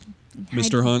Sacramento. shouts.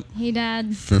 Mr. Hunt. Hey,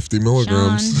 Dad. 50 Sean.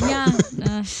 milligrams. Yeah.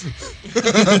 Fuck.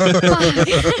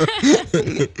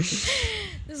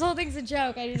 This whole thing's a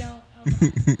joke. I don't.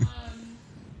 Okay.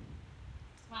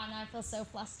 Wow, now I feel so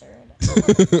flustered.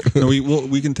 No,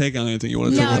 we can take on anything you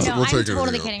want to No, take on. no, we'll I'm take it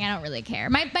totally out. kidding. I don't really care.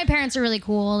 My parents are really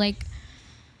cool. Like,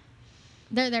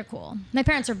 they're cool. My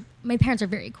parents are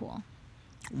very cool.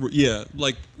 Yeah,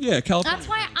 California. That's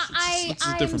why it's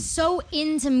I'm different. so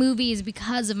into movies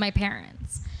because of my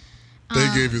parents. They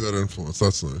gave you that influence.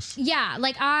 That's nice. Yeah,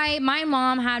 like my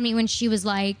mom had me when she was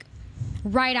like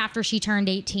right after she turned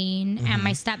 18, and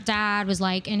my stepdad was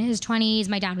like in his 20s.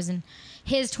 My dad was in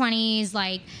his 20s.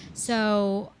 Like,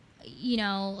 so, you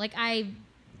know, like I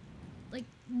like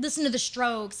listened to the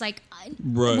Strokes like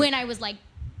Right. when I was like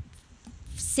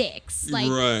 6, like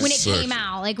Right. when it Sick. came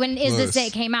out, like when Is This Nice.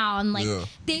 It came out, and like Yeah.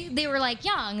 they were like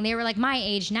young, they were like my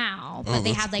age now, but Oh,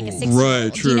 they that's had like a cool. 6-year-old,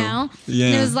 Right, true. you know? Yeah.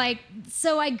 And it was like,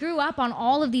 so I grew up on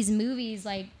all of these movies,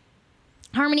 like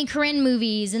Harmony Korine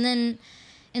movies, and then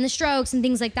in the Strokes and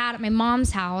things like that at my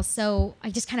mom's house. So I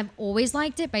just kind of always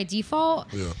liked it by default.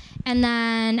 Yeah. And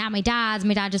then at my dad's,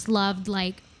 my dad just loved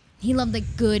like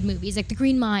good movies, like The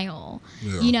Green Mile,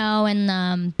 Yeah. you know,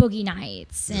 and Boogie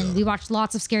Nights, and Yeah. we watched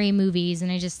lots of scary movies,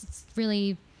 and it's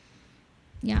really,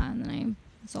 yeah. And then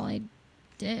that's all I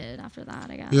did after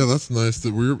that, I guess. Yeah, that's nice.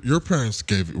 That your parents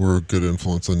were a good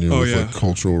influence on you Oh, with yeah. like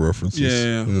cultural references.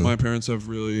 Yeah. My parents have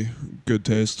really good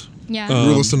taste. Yeah. You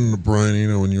were listening to Brian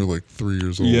Eno when you were like 3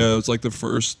 years old. Yeah, it's like the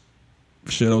first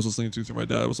shit I was listening to through my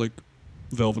dad was like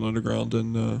Velvet Underground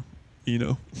and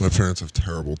Eno. My parents have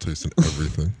terrible taste in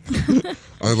everything.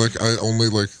 I only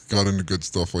like got into good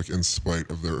stuff like in spite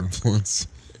of their influence.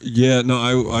 Yeah, no,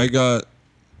 I got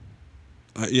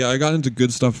into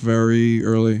good stuff very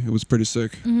early. It was pretty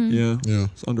sick. Yeah, Yeah.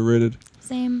 it's underrated.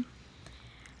 Same.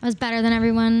 I was better than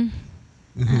everyone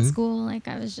at school. Like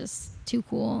I was just too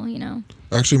cool, you know.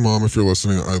 Actually, Mom, if you're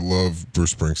listening, I love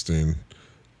Bruce Springsteen.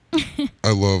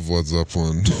 I love Led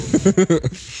Zeppelin.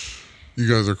 You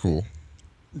guys are cool.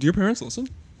 Do your parents listen?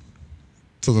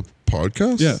 To the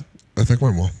podcast? Yeah. I think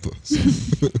my mom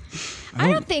does.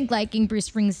 I don't think liking Bruce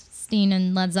Springsteen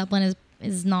and Led Zeppelin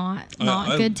is not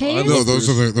I- good I taste. No, love those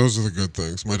are the good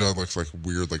things. My dad likes like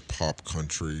weird like pop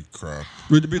country crap.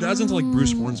 Your dad's into like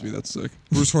Bruce Hornsby. That's sick.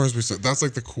 Bruce Hornsby said that's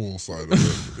like the cool side of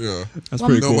it. Yeah. That's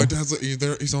pretty No, cool. my dad's like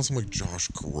he's on some like Josh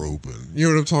Groban. You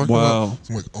know what I'm talking Wow. about?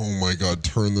 So I'm like, oh my god,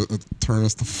 turn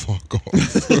us the fuck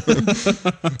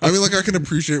off. I mean, like I can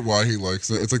appreciate why he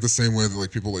likes it. It's like the same way that like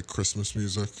people like Christmas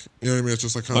music. You know what I mean? It's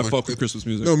just like kind I of like fuck with Christmas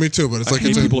music. No, me too. But it's I like hate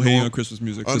it's people a hating norm- on Christmas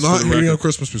music. I'm just not for the hating on record.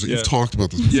 Christmas music. Yeah. You've talked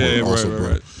about this before. Yeah, also, right, bro.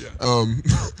 right. Yeah.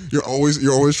 You're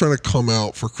always trying to come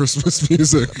out for Christmas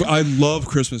music. But I love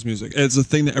Christmas music. It's a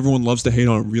thing that everyone loves to hate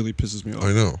on. It really pisses me off.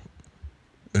 I know,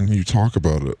 and you talk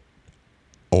about it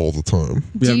all the time.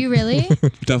 Do you really? We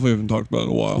definitely haven't talked about it in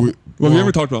a while. We- we well-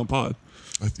 never talked about it on pod.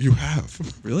 You have.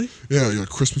 Really? Yeah, you're like,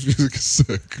 Christmas music is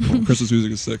sick. Christmas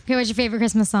music is sick. Okay, what's your favorite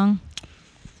Christmas song?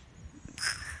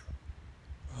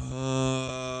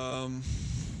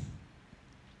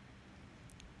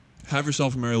 Have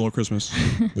Yourself a Merry Little Christmas.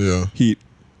 Yeah, Heat.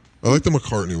 I like the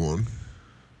McCartney one.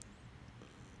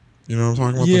 You know what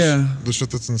I'm talking about? Yeah. The shit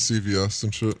that's in CVS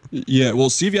and shit. Yeah, well,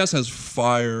 CVS has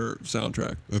fire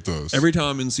soundtrack. It does. Every time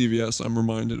I'm in CVS, I'm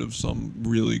reminded of some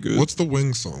really good. What's the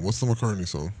Wings song? What's the McCartney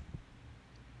song?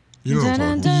 You know what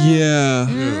I'm talking about?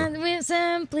 Yeah. We're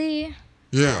simply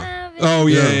Yeah. having Oh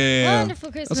yeah, Yeah. yeah, yeah.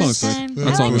 wonderful That Christmas song's sick. time. That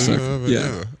I song like is it. sick.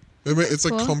 Yeah. It's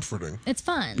like Cool. comforting. It's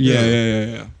fun. Yeah, yeah,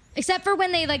 yeah. Except for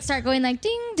when they like start going like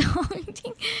ding dong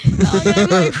ding dong. And I'm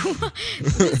like, what?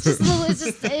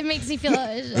 It makes me feel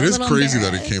It is crazy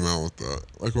that he came out with that.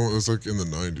 Like when it was like in the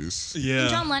 90s. Yeah.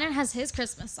 John Lennon has his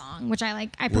Christmas song, which I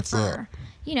like. I What's prefer. that?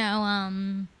 You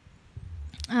know,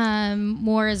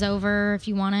 War is Over if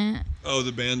you want it. Oh,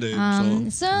 the Band-Aid song.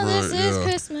 So this Right, is yeah.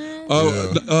 Christmas.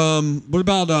 Oh, what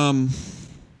about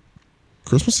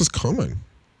Christmas is coming.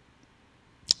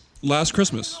 Last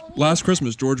Christmas? Last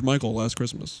Christmas, George Michael, Last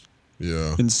Christmas.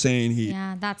 Yeah. Insane heat.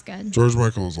 Yeah, that's good. George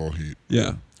Michael is all heat.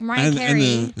 Yeah. Mariah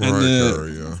Carey. Mariah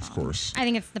Carey, yeah, of course. I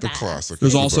think it's the The best. classic.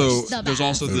 There's The also best. The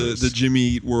best. It the is. Jimmy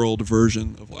Eat World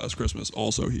version of Last Christmas,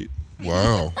 also heat.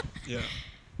 Wow. Yeah.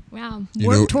 Wow. You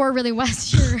Warped know- Tour really was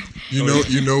sure.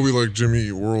 You know we like Jimmy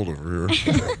Eat World over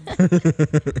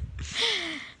here.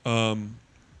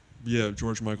 Yeah,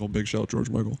 George Michael, big shout George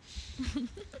Michael.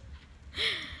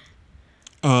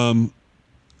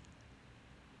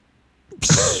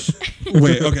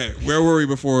 Wait, okay. Where were we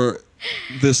before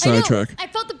this I know, sidetrack? I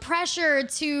felt the pressure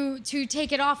to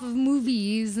take it off of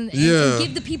movies and Yeah.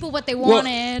 give the people what they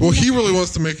wanted. Well, he really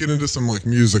wants to make it into some like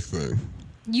music thing.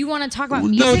 You want to talk about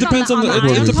music? No, it depends on the. It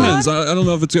iPod? depends. I don't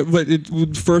know if it's.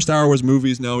 But first hour was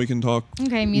movies. Now we can talk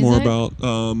Okay, more music. about.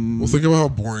 Well, think about how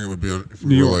boring it would be if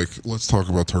New we were York. like, let's talk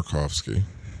about Tarkovsky.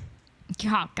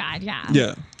 Oh God, yeah.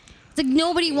 Yeah. It's like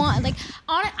nobody want like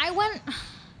on it.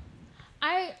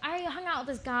 I hung out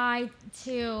with this guy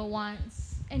too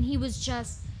once, and he was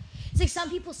just. It's like some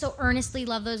people so earnestly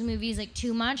love those movies like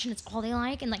too much, and it's all they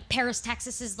like. And like Paris,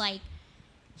 Texas is like,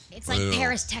 it's like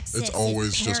Paris, Texas. It's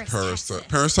always just Paris, Texas.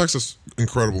 Paris, Texas,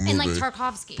 incredible movie. And like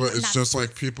Tarkovsky. But it's just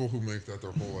like people who make that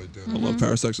their whole identity. I love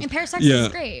Paris, Texas. And Paris, Texas is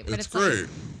great. But It's great. Like,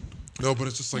 No, but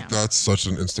it's just like Yeah. that's such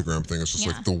an Instagram thing. It's just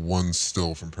Yeah. like the one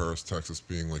still from Paris, Texas,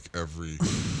 being like every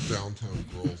downtown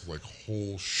girl's like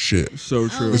whole shit. So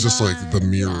true. It's just like the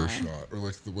mirror shot, or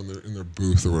like when they're in their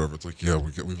booth or whatever. It's like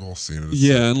we've all seen it. It's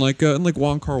Yeah, and like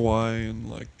Wong Kar-wai and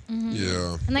like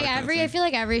yeah. and like kind of I feel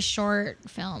like every short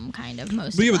film kind of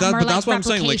most But yeah, of but them are that's like what I'm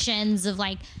saying, like- replications of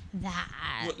like that.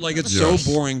 like it's Yes.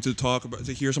 so boring to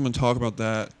hear someone talk about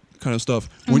that kind of stuff.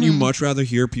 Wouldn't you much rather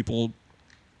hear people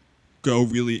go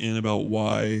really in about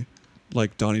why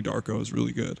like Donnie Darko is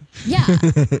really good? Yeah.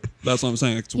 That's what I'm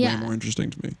saying. It's Yeah. way more interesting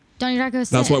to me. Donnie Darko's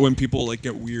That's sick. why when people like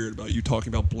get weird about you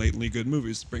talking about blatantly good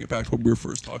movies, bring it back to what we were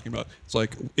first talking about. It's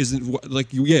like,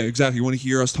 yeah, exactly. You want to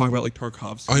hear us talk about like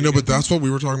Tarkovsky? I know, but that's what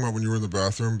we were talking about when you were in the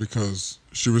bathroom, because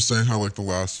she was saying how like the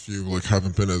last few like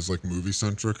haven't been as like movie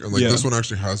centric, and like Yeah. this one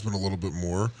actually has been a little bit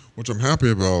more, which I'm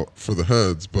happy about for the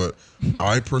heads. But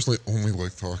I personally only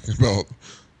like talking about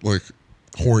like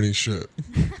horny shit.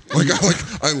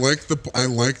 I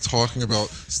like talking about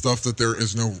stuff that there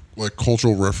is no like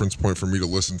cultural reference point for me to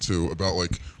listen to about,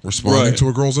 like responding Right. to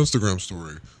a girl's Instagram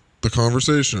story, the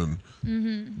conversation,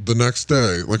 the next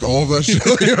day, like all of that shit.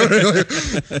 You know what I mean?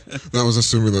 Like, that was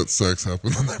assuming that sex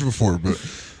happened the night before, but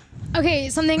Okay,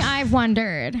 something I've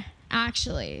wondered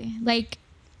actually, like,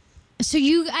 so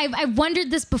I've wondered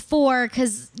this before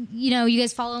because you know you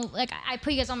guys follow, like I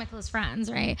put you guys on my close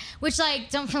friends, right? Which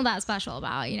like don't feel that special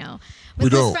about, you know. But We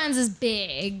close don't. friends is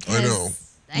big. I know. 'cause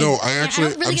No, don't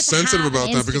really I'm get to sensitive have about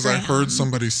an that because I Instagram. heard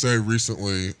somebody say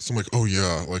recently, so I'm like, oh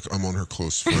yeah, like I'm on her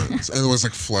close friends. And it was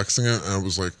like flexing it, and I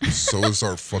was like, so is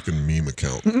our fucking meme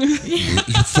account. You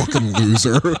fucking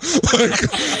loser.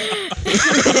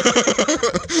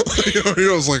 You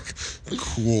know, I was like,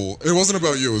 cool. It wasn't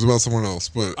about you, it was about someone else,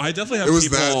 but I definitely have it was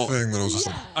people. that thing that I was just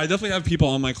like, I definitely have people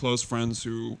on my close friends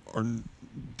who are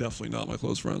definitely not my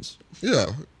close friends. yeah.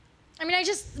 I mean,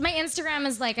 my Instagram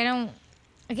is like,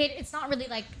 it's not really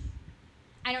like,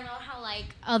 I don't know how like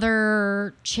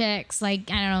other chicks like,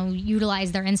 I don't know,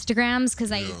 utilize their Instagrams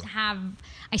because I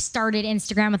started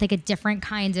Instagram with like a different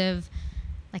kind of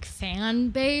like fan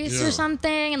base Yeah. or something,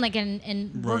 and like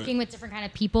in working with different kind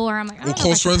of people, or I'm like, I Well, don't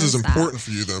know if close I should friends is post that. important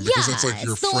for you then, because Yeah, it's like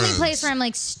your it's the friends. only place where I'm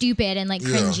like stupid and like Yeah.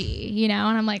 cringy, you know,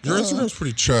 and I'm like, Your ugh. Instagram's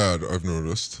pretty Chad, I've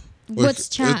noticed. Like, What's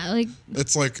chat like?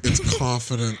 It's like it's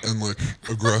confident and like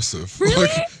aggressive. Really?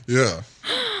 Like, yeah.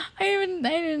 I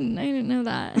didn't know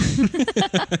that.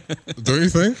 Don't you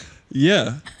think?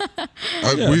 Yeah,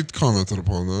 Yeah. We commented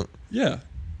upon that. yeah.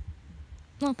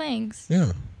 Well, thanks.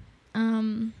 Yeah.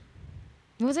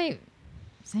 What was I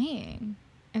saying?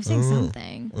 I was saying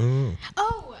something. I don't know.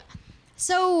 Oh,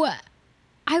 so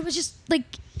I was just like,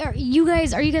 are you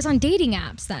guys on dating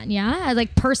apps then? Yeah,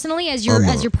 like personally as your I'm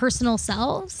not. personal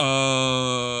selves.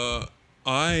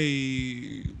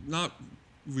 I not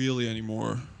really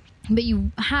anymore. But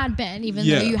you had been, even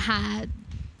Yeah. though you had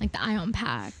like the Ion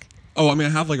Pack. Oh, I mean,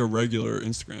 I have like a regular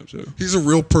Instagram too. He's a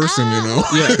real person, you know?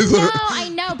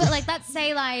 I know, but like, let's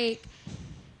say like,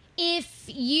 if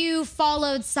you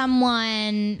followed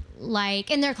someone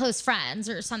like and they're close friends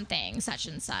or something, such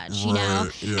and such, you know,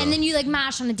 Right, yeah. and then you like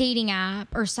match on a dating app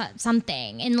or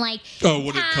something, and like, Oh,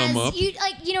 would it come as up? You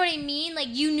like, you know what I mean? Like,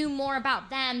 you knew more about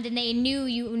them than they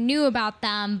knew about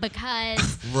them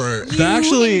because Right. you That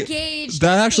actually engaged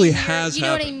has in your- happened. You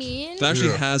know what I mean? That actually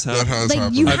Yeah, has that happened. has Like,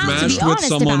 happened. you I've have to be matched with honest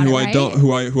someone about who it, I don't,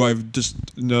 right? who I've just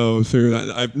know through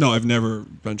that. I've never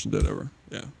mentioned it ever.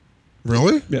 Yeah,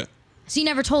 Really? yeah, So you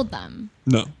never told them.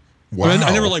 no. Wow. I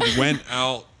never like went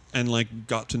out and like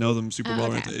got to know them super Oh,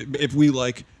 well. okay. If we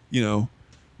like, you know,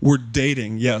 we're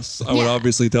dating, yes, I would Yeah.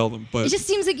 obviously tell them. But It just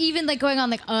seems like even like going on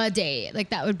like a date, like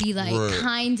that would be like Right.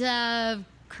 kind of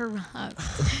corrupt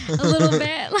a little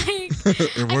bit. Like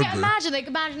It I would can be.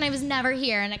 imagine I was never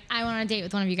here and like I went on a date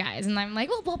with one of you guys and I'm like,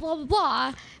 well, blah blah blah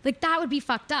blah. Like that would be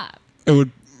fucked up. it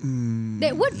would.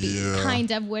 It would be Yeah.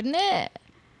 kind of, wouldn't it?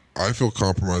 I feel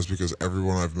compromised because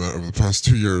everyone I've met over the past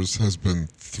 2 years has been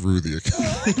through the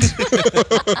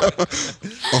account.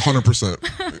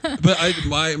 100%.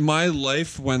 But my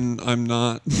life when I'm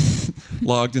not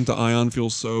logged into Ion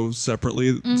feels so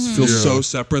separately. Mm-hmm. Feels Yeah. so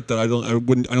separate that I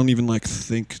don't even like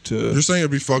think to. You're saying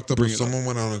it'd be fucked up Bring if it up. someone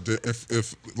went on a date,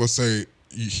 if let's say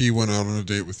he went out on a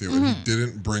date with you and he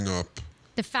didn't bring up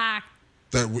The fact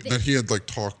that he had like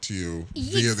talked to you via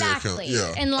the account. exactly.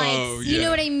 Yeah. And like Oh, you yeah. know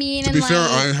what I mean? To and be like,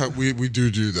 fair, we do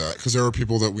that because there are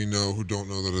people that we know who don't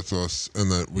know that it's us and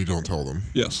that we don't tell them.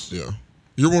 Yes. Yeah.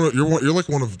 You're like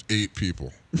one of 8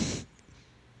 people.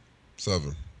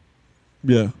 7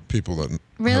 Yeah. people that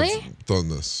Really? have done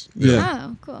this. Yeah.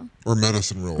 Oh, cool. Or met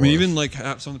us in real life. I mean, even like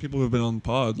some of the people who have been on the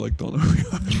pod like don't know who you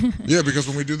are. Yeah, because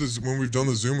when we've done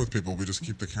the Zoom with people, we just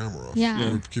keep the camera off.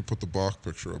 Yeah. We put the Bach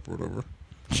picture up or whatever.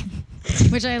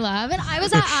 Which I love. And I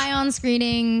was at Ion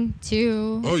screening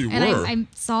too. Oh, you and were? I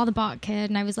saw the Bot Kid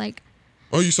and I was like,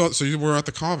 Oh, you saw it? So you were at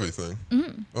the Cave thing?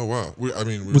 Mm-hmm. Oh, wow. We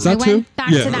Was I that too? went back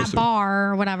Yeah, to that that was too.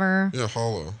 bar or whatever. Yeah,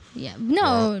 Hollow. Yeah.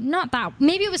 No, not that.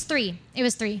 Maybe it was 3. It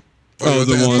was 3. Oh,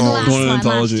 the one, The the last one in one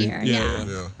Anthology. last year. Yeah.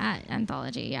 Yeah. At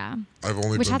Anthology, yeah. I've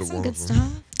only Which been had to some one good of them.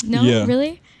 stuff. No, Yeah.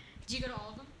 really? Did you go to all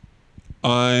of them?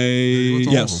 went to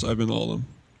all Yes, of them. I've been to all of them.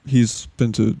 He's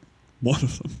been to one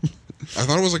of them. I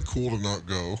thought it was like cool to not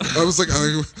go. I was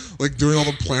like doing all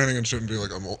the planning and shit and be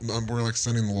like, we're like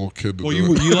sending the little kid to Well, do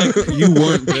you it. you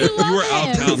weren't there. I You were love out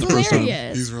him. town He's the first time.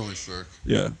 hilarious. He's really sick.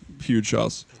 Yeah, huge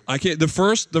shots. I can't. The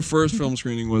first film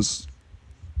screening was.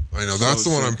 I know. That's So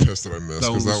the one I'm sick. pissed that I missed That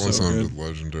because one that one was so sounded good.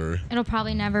 legendary. It'll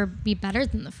probably never be better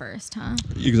than the first, huh?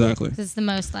 Exactly. 'Cause it's the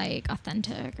most like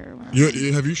authentic or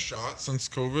whatever. Have you shot since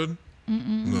COVID?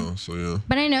 No, so yeah.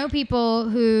 But I know people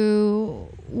who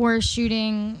were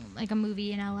shooting like a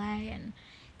movie in LA and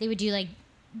they would do like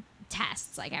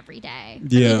tests like every day.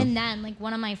 But Yeah. even then, like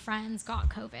one of my friends got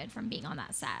COVID from being on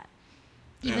that set.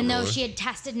 Even though really? she had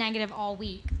tested negative all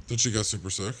week. Did she get super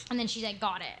sick? And then she like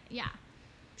got it. Yeah.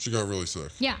 She got really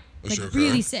sick. Yeah. Is Like she okay?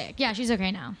 really sick. Yeah, she's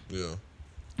okay now. Yeah.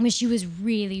 But she was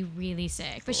really, really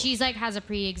sick. But she's like has a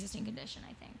pre-existing condition,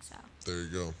 I think. So There you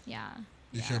go. yeah.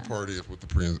 You can't party with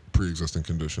the pre-existing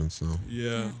conditions. So,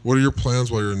 Yeah. what are your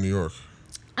plans while you're in New York?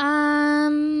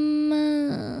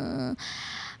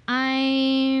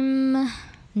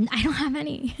 I don't have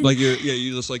any. Like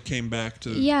you just like came back to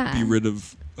Yeah. be rid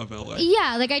of LA.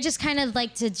 Yeah, like I just kind of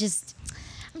like to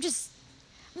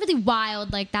I'm really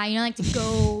wild like that, you know, like to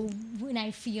go when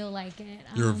I feel like it.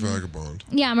 You're a vagabond.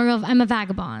 Yeah, I'm a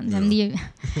vagabond. I'm the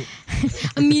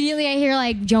immediately I hear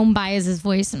like Joan Baez's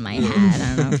voice in my head.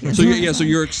 I don't know if you're So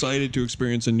you're excited to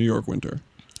experience a New York winter.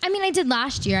 I mean, I did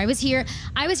last year. I was here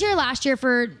last year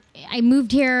I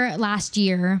moved here last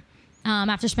year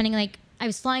after spending like, I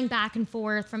was flying back and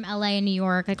forth from LA and New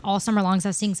York like all summer long. So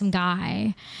I was seeing some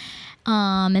guy.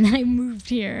 And then I moved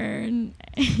here and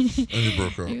And you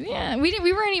broke up. yeah, we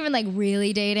weren't even like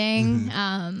really dating.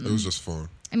 It was just fun.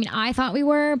 I mean, I thought we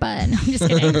were, but no, I'm just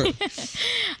kidding.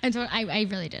 I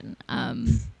really didn't.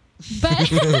 But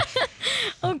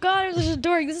oh god, I'm such a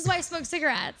dork. This is why I smoke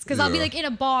cigarettes because I'll be Yeah. like in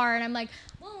a bar and I'm like,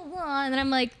 whoa, and then I'm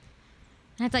like,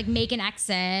 I have to like make an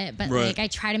exit, but Right. like I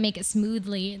try to make it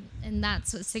smoothly, and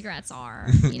that's what cigarettes are,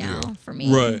 you know, for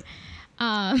me. Right.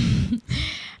 I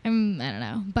don't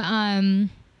know, but and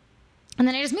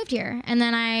then I just moved here, and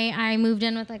then I moved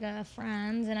in with like a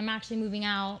friend, and I'm actually moving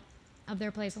out of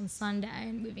their place on Sunday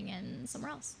and moving in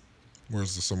somewhere else,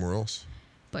 Where's the somewhere else?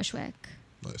 Bushwick.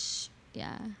 Nice.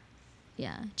 Yeah.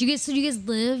 Do you guys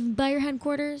live by your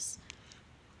headquarters?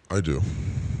 I do.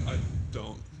 I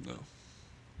don't know.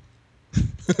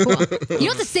 Cool. You don't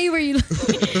have to say where you live.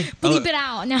 Bleep it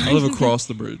out. No, I live across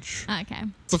the bridge. Okay.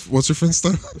 What's your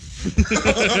Finsta?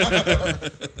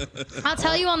 I'll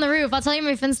tell you on the roof. I'll tell you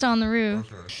my Finsta on the roof.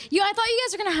 Okay. I thought you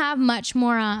guys were gonna have much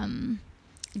more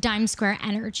Dime Square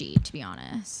energy, to be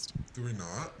honest. Do we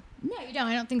not? No, you don't.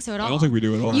 I don't think so at all. I don't think we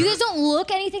do at all. You guys don't look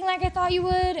anything like I thought you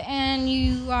would, and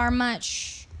you are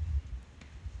much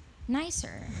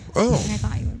nicer Oh. than I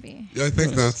thought you would be. Yeah, I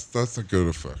think that's a good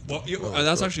effect. Well, Oh,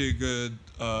 that's good. actually a good.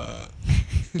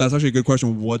 That's actually a good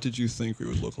question. What did you think we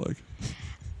would look like?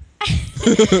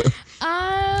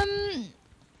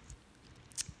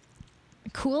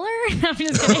 Cooler? No, I'm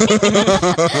just kidding.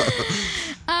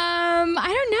 I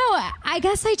don't know. I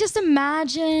guess I just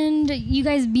imagined you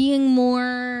guys being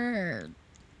more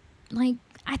like,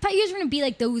 I thought you guys were gonna be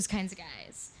like those kinds of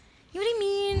guys. You know what I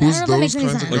mean? Who's I don't know if that makes those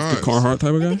any kinds of sense. Like the Guys. Carhartt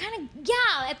type of guy? Kind of, yeah.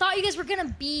 I thought you guys were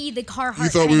gonna be the Carhartt. You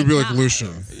thought we would be like kind of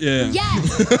Lucian. Yeah.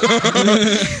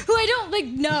 Yes. Who I don't like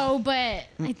know, but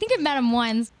I think I've met him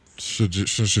once. Should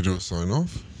she do a sign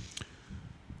off?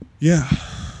 Yeah.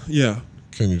 Yeah.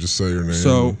 Can you just say your name?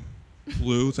 So,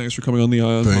 Blue, thanks for coming on the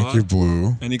Ion Thank Pod. you,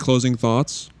 Blue. Any closing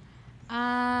thoughts?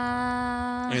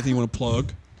 Anything Anything you want to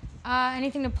plug?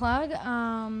 Anything to plug?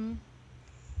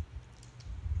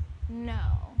 No.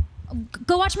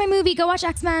 Go watch my movie. Go watch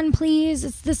X-Men, please.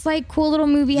 It's this like cool little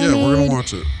movie I Yeah, made. we're gonna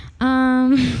watch it.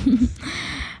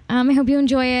 I hope you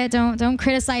enjoy it. Don't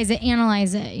criticize it.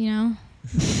 Analyze it. You know.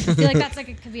 I feel like that's like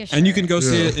it could be a. And you can shirt. go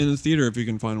see Yeah. it in the theater if you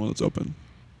can find one that's open.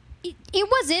 It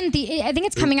was in the. I think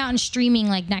it's coming out and streaming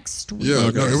like next week. Yeah,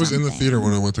 or no, it was in the something. theater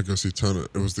when I went to go see Tenet.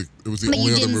 It was the But only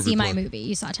you other didn't movie. see my playing. movie.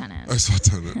 You saw Tenet. I saw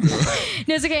Tenet. Yeah.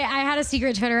 No, it's okay. I had a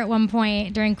secret Twitter at one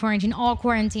point during quarantine, all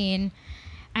quarantine.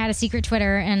 I had a secret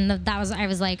Twitter, and I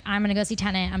was like, I'm gonna go see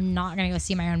Tenet. I'm not gonna go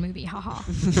see my own movie, haha.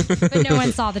 But no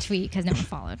one saw the tweet because no one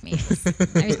followed me. I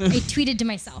tweeted to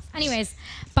myself. Anyways,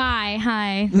 bye,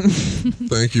 hi.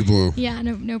 Thank you, Blue. Yeah,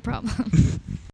 no problem.